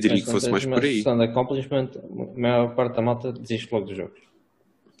 Eu diria Mas que não fosse tens mais uma por aí. sessão de accomplishment, a maior parte da malta desiste logo dos jogos.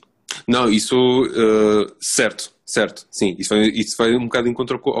 Não, isso, certo, sim, isso vai um bocado em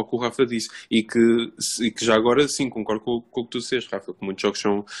contra ao que o Rafa disse, e que já agora, sim, concordo com o que tu disseste, Rafa, que muitos jogos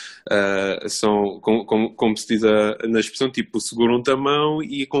são como se diz na expressão, tipo, seguram-te a mão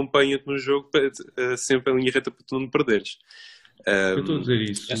e acompanham-te no jogo sempre a linha reta para tu não perderes. Eu estou a dizer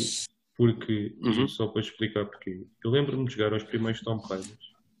isso Yes. porque, Uhum. e só para explicar porquê, eu lembro-me de jogar aos primeiros Tomb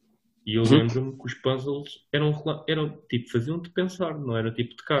Raiders e eu Uhum. lembro-me que os puzzles eram tipo, faziam-te pensar, não era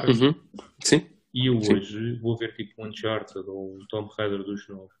tipo de cara. Uhum. Sim. E eu Sim. hoje vou ver tipo um Uncharted ou um Tomb Raider dos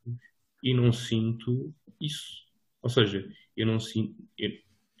novos e não sinto isso. Ou seja, eu não sinto.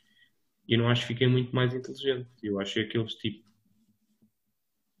 Eu não acho que fiquei muito mais inteligente. Eu acho que aqueles tipo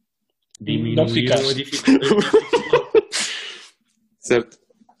diminuíram ficaste. a dificuldade. Certo.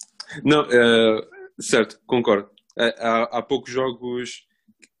 Não, certo, concordo. Há poucos jogos.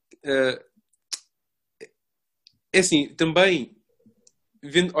 É assim, também,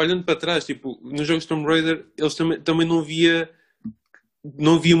 olhando para trás, tipo, nos jogos de Tomb Raider, eles também não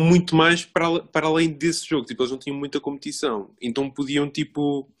havia muito mais para além desse jogo. Tipo, eles não tinham muita competição. Então podiam,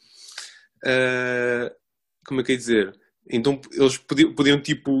 tipo. Como é que é dizer? Então eles podiam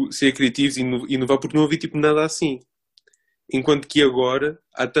tipo, ser criativos e inovar porque não havia tipo, nada assim. Enquanto que agora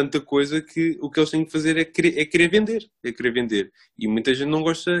há tanta coisa que o que eles têm que fazer é querer vender. É querer vender. E muita gente não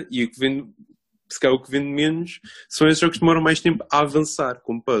gosta. E o que vende, se calhar o que vende menos são esses jogos que demoram mais tempo a avançar,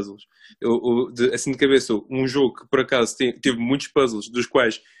 como puzzles. Assim de cabeça, um jogo que por acaso teve muitos puzzles, dos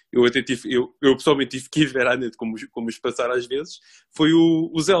quais eu até eu pessoalmente tive que ir ver à net como os passar às vezes, foi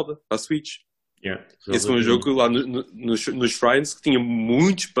o Zelda, para a Switch. Yeah, Esse foi um jogo lá nos Shrines que tinha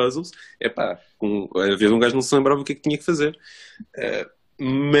muitos puzzles. Epá, às vezes um gajo não se lembrava o que é que tinha que fazer.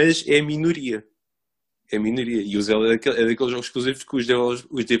 Mas é a minoria. É a minoria. E o Zelda é daqueles jogos exclusivos que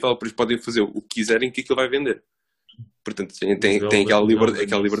os developers podem fazer o que quiserem que aquilo vai vender. Portanto, tem aquela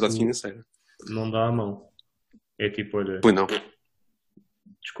liberdade financeira. Não dá a mão. É tipo, olha, Pois não.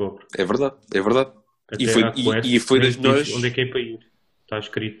 descobre. É verdade. É verdade. Até E há foi nem das te diz nós... onde é que é para ir. Está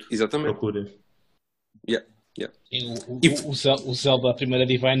escrito. Exatamente. Procura. Yeah. O Zelda, a primeira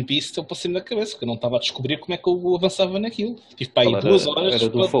Divine Beast, eu passei-me na cabeça, porque eu não estava a descobrir como é que eu avançava naquilo. Tive para aí Qual 2 era? horas Era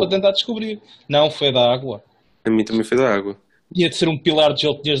do para fogo? tentar descobrir. Não, foi da água. A mim também foi da água. Tinha de ser um pilar de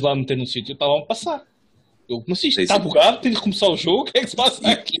gelo que tinhas lá a meter no sítio, estavam a passar. Eu, mas isto É está isso. bugado, tenho de começar o jogo, o que é que se passa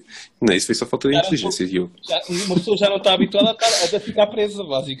aqui? Não, isso foi só falta de Cara, inteligência. Viu? Uma pessoa já não está habituada a ficar presa,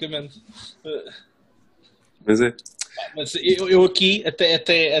 basicamente. Mas é. Mas eu aqui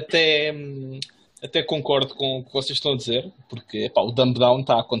até concordo com o que vocês estão a dizer, porque epá, o dumb down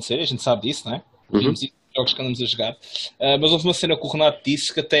está a acontecer, a gente sabe disso, não é? Vimos isso nos jogos que andamos a jogar. Mas houve uma cena que o Renato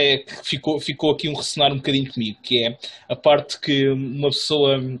disse que até ficou aqui um ressonar um bocadinho comigo, que é a parte que uma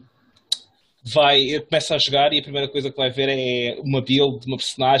pessoa começa a jogar e a primeira coisa que vai ver é uma build de uma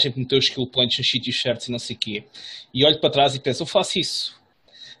personagem que meteu os skill points nos sítios certos e não sei o quê. E olho para trás e penso, eu faço isso.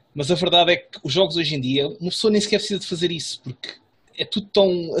 Mas a verdade é que os jogos hoje em dia, uma pessoa nem sequer precisa de fazer isso, porque é tudo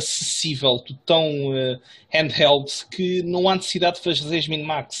tão acessível, tudo tão handheld, que não há necessidade de fazer as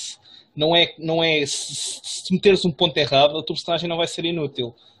min-max. Não é se meteres um ponto errado, a tua personagem não vai ser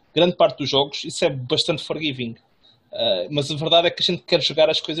inútil. Grande parte dos jogos, isso é bastante forgiving. Mas a verdade é que a gente quer jogar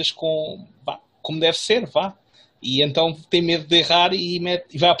as coisas como deve ser, vá. E então tem medo de errar e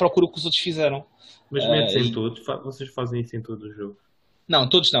vai à procura do que os outros fizeram. Mas metes em todos. Vocês fazem isso em todo o jogo. Não,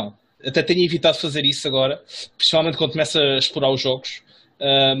 todos não. Até tenho evitado fazer isso agora, principalmente quando começo a explorar os jogos.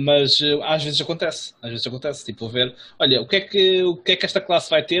 Mas às vezes acontece. Tipo, ver, olha, o que é que esta classe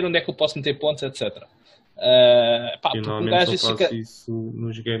vai ter, onde é que eu posso meter pontos, etc. Eu normalmente só faço isso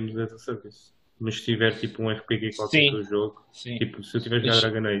nos games as a service. Mas se tiver tipo um RPG qualquer do jogo, tipo, se eu tiver já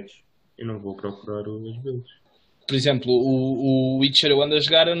Dragon Age, eu não vou procurar os builds. Por exemplo, o Witcher eu ando a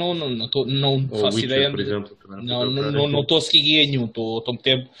jogar, eu não faço Witcher, ideia. Por exemplo, não estou a seguir guia nenhum, estou a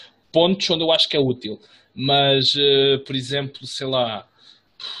meter pontos onde eu acho que é útil. Mas, por exemplo, sei lá,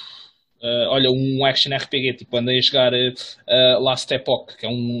 Olha, um action RPG, tipo, andei a jogar Last Epoch, que é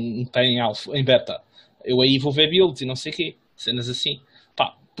um que está em alpha, em beta. Eu aí vou ver builds e não sei o quê, cenas assim.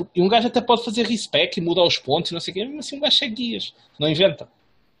 Pá, e um gajo até pode fazer respec e mudar os pontos e não sei o quê, mas assim um gajo segue guias, não inventa.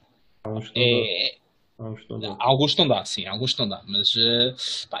 Há uns que não dá. É, Há uns que não dá. alguns não dá, sim, alguns não dá,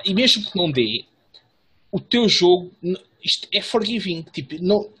 mas pá, e mesmo que não dê, o teu jogo isto é forgiving, tipo,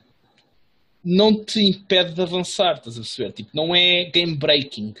 não te impede de avançar, estás a perceber? Tipo, não é game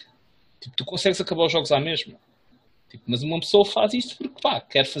breaking. Tipo, tu consegues acabar os jogos à mesma. Tipo, mas uma pessoa faz isto porque, pá,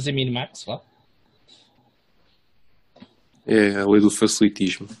 quer fazer minimax, vá. É a lei do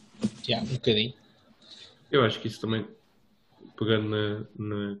facilitismo. Um bocadinho. Eu acho que isso também, pegando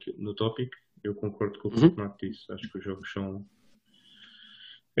no tópico, eu concordo com o que o Renato disse. Acho que os jogos são...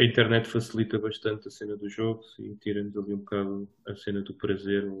 A internet facilita bastante a cena dos jogos e tira-nos ali um bocado a cena do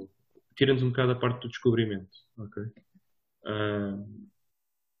prazer, tira-nos um bocado a parte do descobrimento, ok?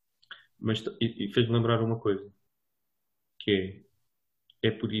 Mas fez-me lembrar uma coisa, que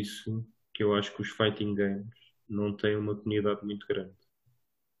é por isso que eu acho que os fighting games não têm uma comunidade muito grande.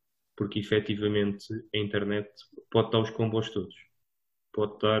 Porque efetivamente a internet pode dar os combos todos.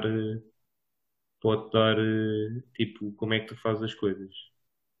 Pode dar tipo, como é que tu fazes as coisas.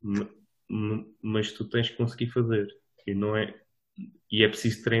 Mas tu tens que conseguir fazer. E não é, e é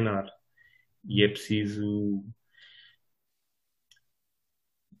preciso treinar. E é preciso.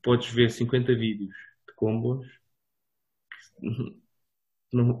 Podes ver 50 vídeos de combos,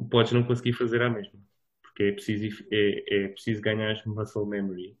 não, podes não conseguir fazer a mesma. Porque é preciso ganhar muscle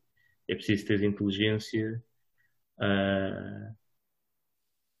memory. É preciso ter inteligência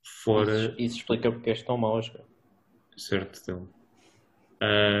fora. Isso explica porque és tão mau a jogar. Certo, então.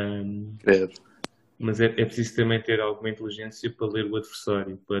 Credo. Mas é preciso também ter alguma inteligência para ler o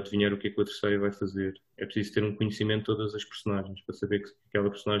adversário, para adivinhar o que é que o adversário vai fazer. É preciso ter um conhecimento de todas as personagens, para saber que aquela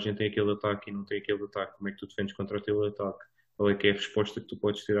personagem tem aquele ataque e não tem aquele ataque, como é que tu defendes contra aquele ataque, qual é que é a resposta que tu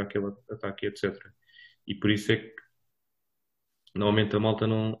podes ter àquele ataque, etc. E por isso é que normalmente a malta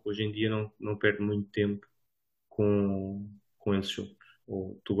hoje em dia não perde muito tempo com esses jogos.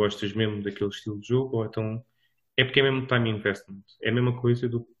 Ou tu gostas mesmo daquele estilo de jogo, ou então é porque é mesmo time investment. É a mesma coisa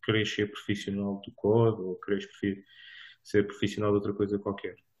do que querer ser profissional do code ou querer ser profissional de outra coisa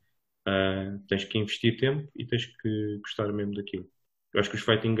qualquer. Tens que investir tempo e tens que gostar mesmo daquilo. Eu acho que os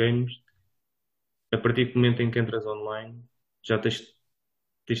fighting games, a partir do momento em que entras online, já tens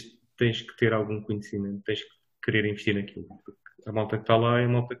que ter algum conhecimento, tens que querer investir naquilo. Porque a malta que está lá é a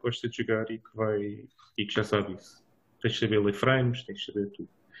malta que gosta de jogar e que já sabe isso. Tens de saber ler frames, tens de saber tudo.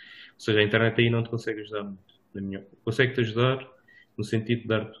 Ou seja, a internet aí não te consegue ajudar muito. Consegue-te ajudar no sentido de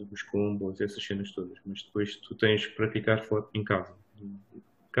dar-te os combos, essas cenas todas, mas depois tu tens que praticar em casa. Em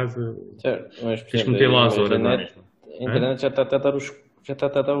casa, certo, mas, tens que meter lá as horas lá mesmo. A internet já está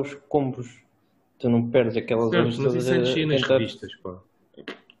a dar os combos. Tu não perdes aquelas certo, horas mas todas isso antes ia nas tentar... revistas, pá.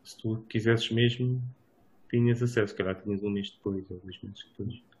 Se tu quisesses mesmo, tinhas acesso. Se calhar tinhas um mês depois, ou 2 meses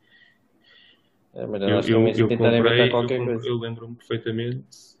depois. mas nós também tentar inventar qualquer coisa. Eu lembro-me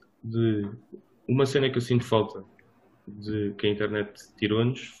perfeitamente de uma cena que eu sinto falta de que a internet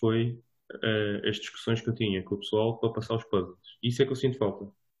tirou-nos foi as discussões que eu tinha com o pessoal para passar os puzzles. Isso é que eu sinto falta.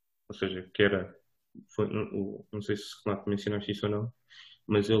 Ou seja, que era. Não sei se o Renato mencionaste isso ou não,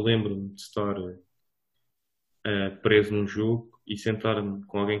 mas eu lembro-me de estar preso num jogo e sentar-me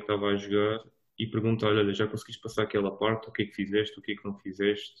com alguém que estava a jogar e perguntar: olha, já conseguiste passar aquela parte? O que é que fizeste? O que é que não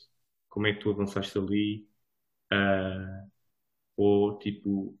fizeste? Como é que tu avançaste ali? Ou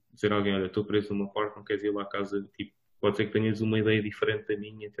tipo, dizer a alguém: olha, estou preso numa parte, não queres ir lá à casa? Tipo, pode ser que tenhas uma ideia diferente da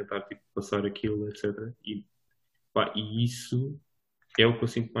minha, tentar tipo, passar aquilo, etc. E isso é o que eu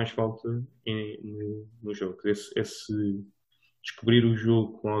sinto mais falta no jogo. Esse descobrir o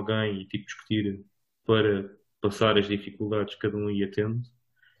jogo com alguém e tipo, discutir para passar as dificuldades que cada um ia tendo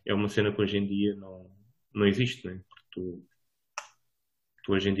é uma cena que hoje em dia não existe, né? Porque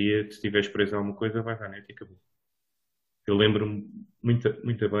tu hoje em dia, se estiveres preso a alguma coisa, vais à net e acabou. Eu lembro-me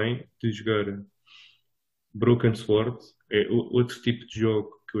muito bem de jogar Broken Sword, é outro tipo de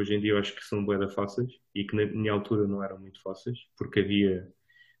jogo que hoje em dia eu acho que são bué da fáceis e que na minha altura não eram muito fáceis, porque havia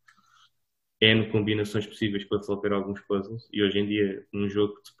N combinações possíveis para resolver alguns puzzles e hoje em dia um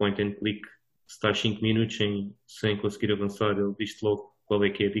jogo de point and click, se estás 5 minutos sem conseguir avançar, ele diz-te logo qual é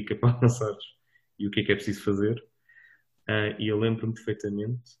que é a dica para avançares e o que é preciso fazer. E eu lembro-me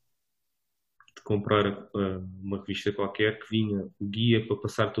perfeitamente de comprar uma revista qualquer que vinha o guia para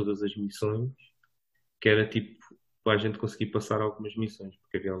passar todas as missões, que era tipo para a gente conseguir passar algumas missões,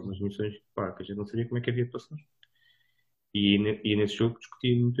 porque havia algumas missões pá, que a gente não sabia como é que havia de passar. E nesse jogo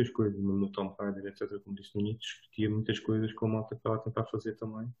discutia muitas coisas, no Tomb Raider, etc., como disse no início, discutia muitas coisas com a malta que estava a tentar fazer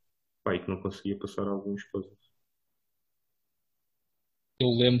também. pá, e que não conseguia passar alguns puzzles. Eu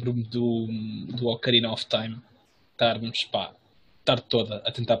lembro-me do Ocarina of Time estarmos, pá, tarde toda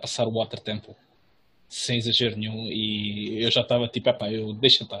a tentar passar o Water Temple sem exagero nenhum, e eu já estava tipo,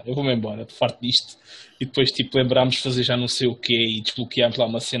 deixa estar, eu vou-me embora, de farto disto, e depois tipo lembrámos de fazer já não sei o quê e desbloqueámos lá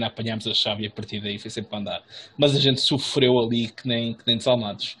uma cena, apanhámos a chave e a partir daí foi sempre para andar. Mas a gente sofreu ali que nem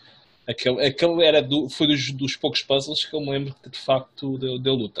desalmados. Aquele foi dos poucos puzzles que eu me lembro que de facto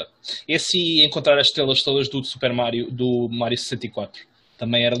deu luta. Esse e encontrar as estrelas todas do Super Mario, do Mario 64,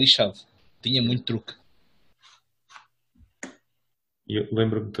 também era lixado, tinha muito truque. E eu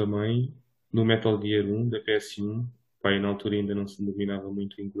lembro-me também no Metal Gear 1 da PS1, pá, eu na altura ainda não se dominava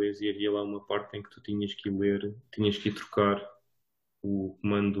muito o inglês e havia lá uma parte em que tu tinhas que ir ler, tinhas que ir trocar o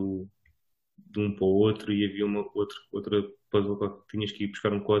comando de um para o outro e havia outra puzzle que tinhas que ir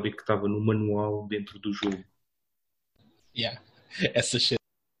buscar um código que estava no manual dentro do jogo. Yeah. Essa cena.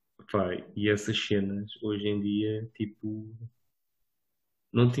 Pá, e essas cenas hoje em dia, tipo,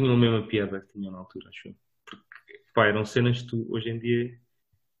 não tinham a mesma piada que tinham na altura, acho eu. Porque, pá, eram cenas que tu, hoje em dia,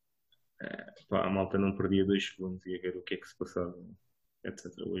 pá, a malta não perdia 2 segundos e ia ver o que é que se passava,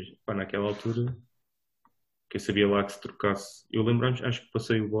 etc. Hoje, pá, naquela altura, que eu sabia lá que se trocasse. Eu lembro-me, acho que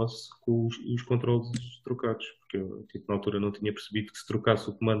passei o boss com os controles trocados, porque eu, tipo, na altura não tinha percebido que se trocasse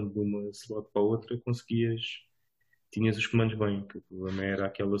o comando de uma slot para a outra, tinhas os comandos bem, que o problema era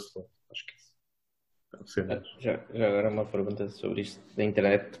aquela slot. Acho que isso. Já agora uma pergunta sobre isto da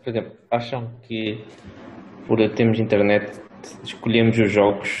internet. Por exemplo, acham que por termos internet escolhemos os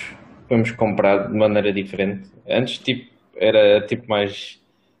jogos, vamos comprar de maneira diferente? Antes tipo, era tipo mais...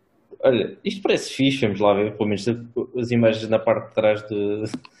 Olha, isto parece fixe, vamos lá ver, pelo menos as imagens na parte de trás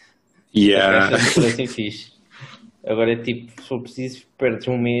das caixas parecem fixe. Agora é tipo, se for preciso, perdes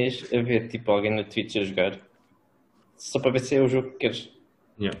um mês a ver tipo alguém na Twitch a jogar, só para ver se é o jogo que queres.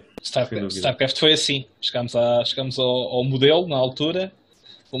 Yeah, StarCraft foi assim. Chegámos ao modelo na altura,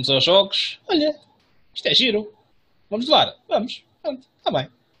 fomos aos jogos, olha, isto é giro, vamos levar, vamos, pronto, está bem.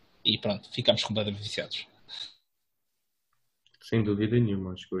 E pronto, ficámos completamente viciados. Sem dúvida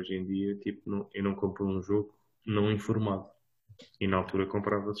nenhuma, acho que hoje em dia tipo, eu não compro um jogo não informado. E na altura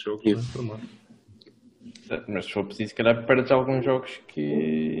comprava-se jogos não informados. Mas se for preciso, se calhar perdes alguns jogos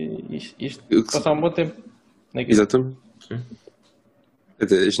que isto passar um bom tempo. Exatamente. Sim.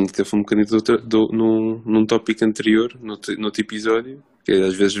 A gente teve um bocadinho num tópico anterior, no outro episódio, que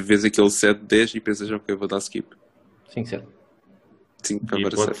às vezes vês aquele 7, 10 e pensas, ok, vou dar skip. 5, 7. E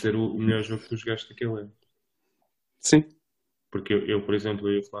pode ser o melhor jogo que tu jogaste naquele ano. Sim. Porque eu, por exemplo,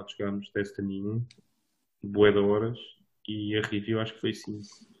 eu e o Flávio jogámos Destiny 1, bué de horas, e a review acho que foi 5,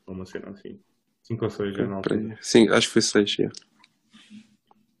 ou uma cena assim. 5 ou 6 já na altura. Sim, acho que foi 6, yeah.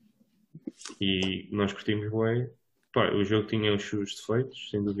 E nós curtimos bué. Pá, o jogo tinha os seus defeitos,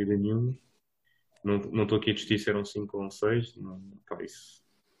 sem dúvida nenhuma. Não estou aqui a discutir se eram 5 ou 6, pá, isso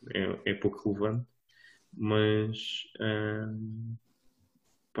é pouco relevante. Mas,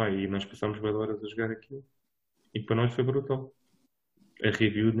 pá, e nós passámos bué de horas a jogar aquilo. E para nós foi brutal. A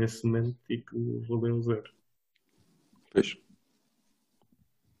review nesse momento, tipo, valeu 0. Pois.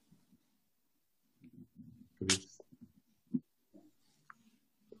 Por isso.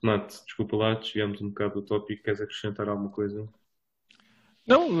 Renato, desculpa lá, desviamos um bocado do tópico. Queres acrescentar alguma coisa?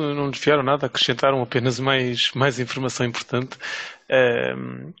 Não desviaram nada, acrescentaram apenas mais informação importante.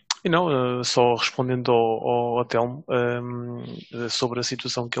 E não, só respondendo ao Telmo sobre a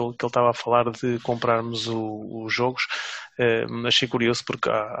situação que ele estava a falar de comprarmos os jogos, achei curioso porque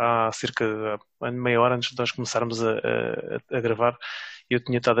há cerca de meia hora antes de nós começarmos a gravar, eu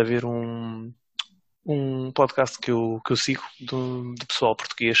tinha estado a ver um podcast que eu sigo de pessoal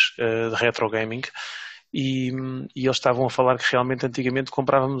português de retro gaming. E eles estavam a falar que realmente antigamente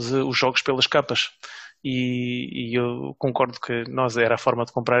comprávamos os jogos pelas capas e eu concordo que era a forma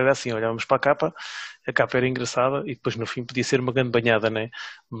de comprar, era assim, olhávamos para a capa era engraçada e depois no fim podia ser uma grande banhada, né?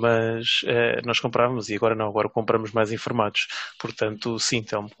 Mas nós comprávamos e agora não, agora compramos mais informados, portanto sim,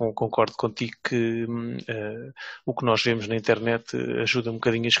 então concordo contigo que o que nós vemos na internet ajuda um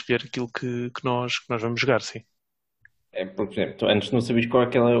bocadinho a escolher aquilo que nós vamos jogar, sim. Por exemplo, tu antes não sabias qual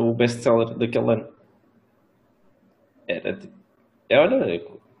é o best-seller daquele ano. Era tipo...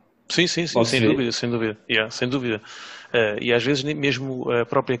 Olha... Sim, sem dúvida. Yeah, sem dúvida. E às vezes mesmo a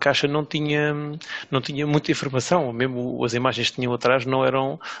própria caixa não tinha muita informação, mesmo as imagens que tinham atrás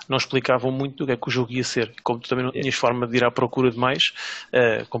não explicavam muito do que é que o jogo ia ser. Como tu também não tinhas forma de ir à procura de mais,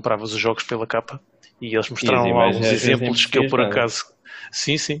 compravas os jogos pela capa e eles mostraram lá alguns exemplos que eu por acaso...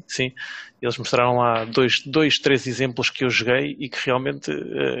 Sim. Eles mostraram lá 3 exemplos que eu joguei e que realmente,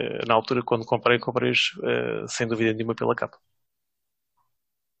 na altura, quando comprei-os sem dúvida nenhuma pela capa.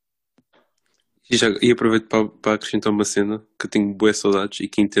 E aproveito para acrescentar uma cena que eu tenho boas saudades e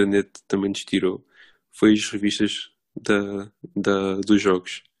que a internet também nos tirou. Foi as revistas dos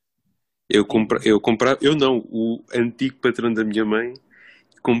jogos. Eu não, o antigo patrão da minha mãe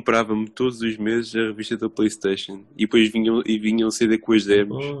comprava-me todos os meses a revista da PlayStation e depois vinham CD com as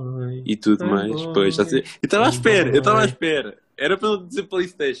demos e tudo mais. Pois, eu estava à espera. Era para não dizer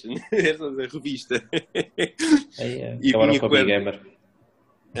PlayStation, era só dizer revista. E acabaram com a Big Gamer.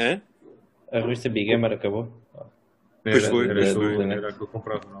 Hã? A revista Big Gamer acabou. Era a que eu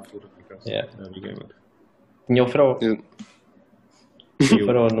comprava na altura. Era Big Gamer. Tinha o Frau.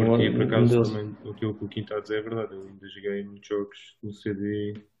 Por acaso também aquilo que o Quinto está a dizer é verdade. Eu ainda joguei muitos jogos no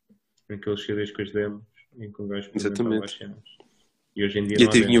CD, naqueles CDs com as demos, em que um gajo experimentava as cenas. E hoje em dia e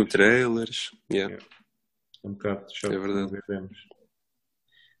até vinham trailers. É um bocado chato, é verdade. Ver demos.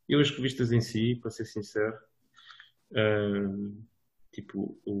 E as revistas em si, para ser sincero,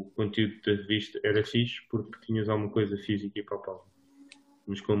 tipo, o conteúdo da revista era fixe porque tinhas alguma coisa física e palpável.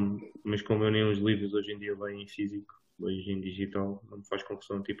 Mas como eu nem os livros hoje em dia leio em físico, hoje em digital, não me faz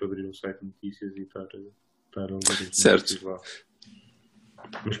confusão tipo abrir um site de notícias e estar a ler as notícias lá.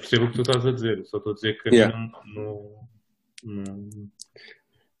 Mas percebo o que tu estás a dizer, só estou a dizer que a mim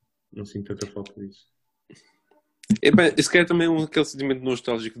não sinto tanta falta disso. Esse cara é também aquele sentimento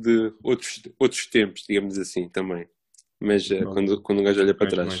nostálgico de outros tempos, digamos assim, também. Mas quando o gajo olha para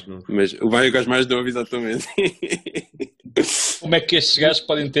trás. Mas o gajo mais novo, exatamente. Como é que estes gajos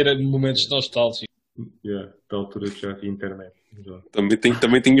podem ter momentos nostálgicos? Da altura que já havia internet. Já.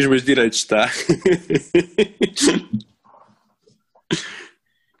 Também tenho os meus direitos, tá?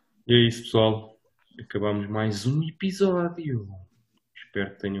 E é isso, pessoal. Acabamos mais um episódio.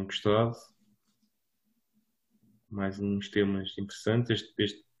 Espero que tenham gostado. Mais uns temas interessantes.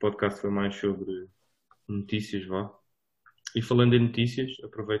 Este podcast foi mais sobre notícias, vá. E falando em notícias,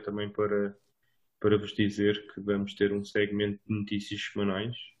 aproveito também para vos dizer que vamos ter um segmento de notícias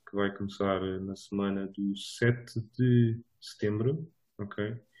semanais que vai começar na semana do 7 de setembro,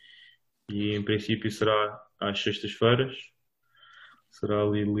 ok? E em princípio será às sextas-feiras. Será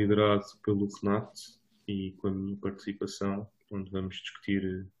ali liderado pelo Renato e com a minha participação, onde vamos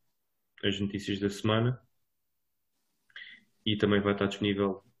discutir as notícias da semana. E também vai estar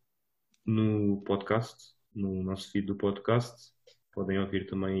disponível no podcast, no nosso feed do podcast. Podem ouvir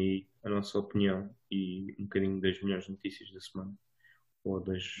também aí a nossa opinião e um bocadinho das melhores notícias da semana, ou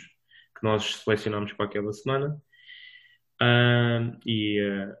das que nós selecionamos para aquela semana.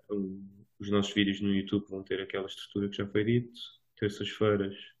 Os nossos vídeos no YouTube vão ter aquela estrutura que já foi dito.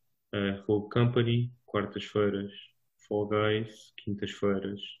 Terças-feiras, Rogue Company. Quartas-feiras, Fall Guys.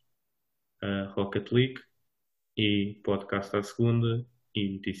 Quintas-feiras, Rocket League. E podcast à segunda e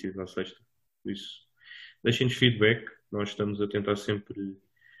notícias à sexta. Por isso, deixem-nos feedback. Nós estamos a tentar sempre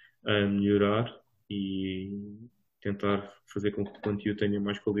melhorar e tentar fazer com que o conteúdo tenha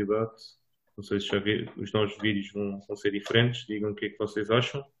mais qualidade. Não sei se já os novos vídeos vão ser diferentes. Digam o que é que vocês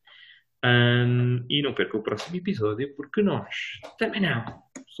acham. E não percam o próximo episódio, porque nós também não.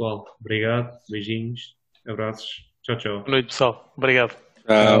 Pessoal, obrigado. Beijinhos. Abraços. Tchau, tchau. Boa noite, pessoal. Obrigado.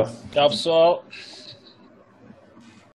 Tchau. Tchau, pessoal.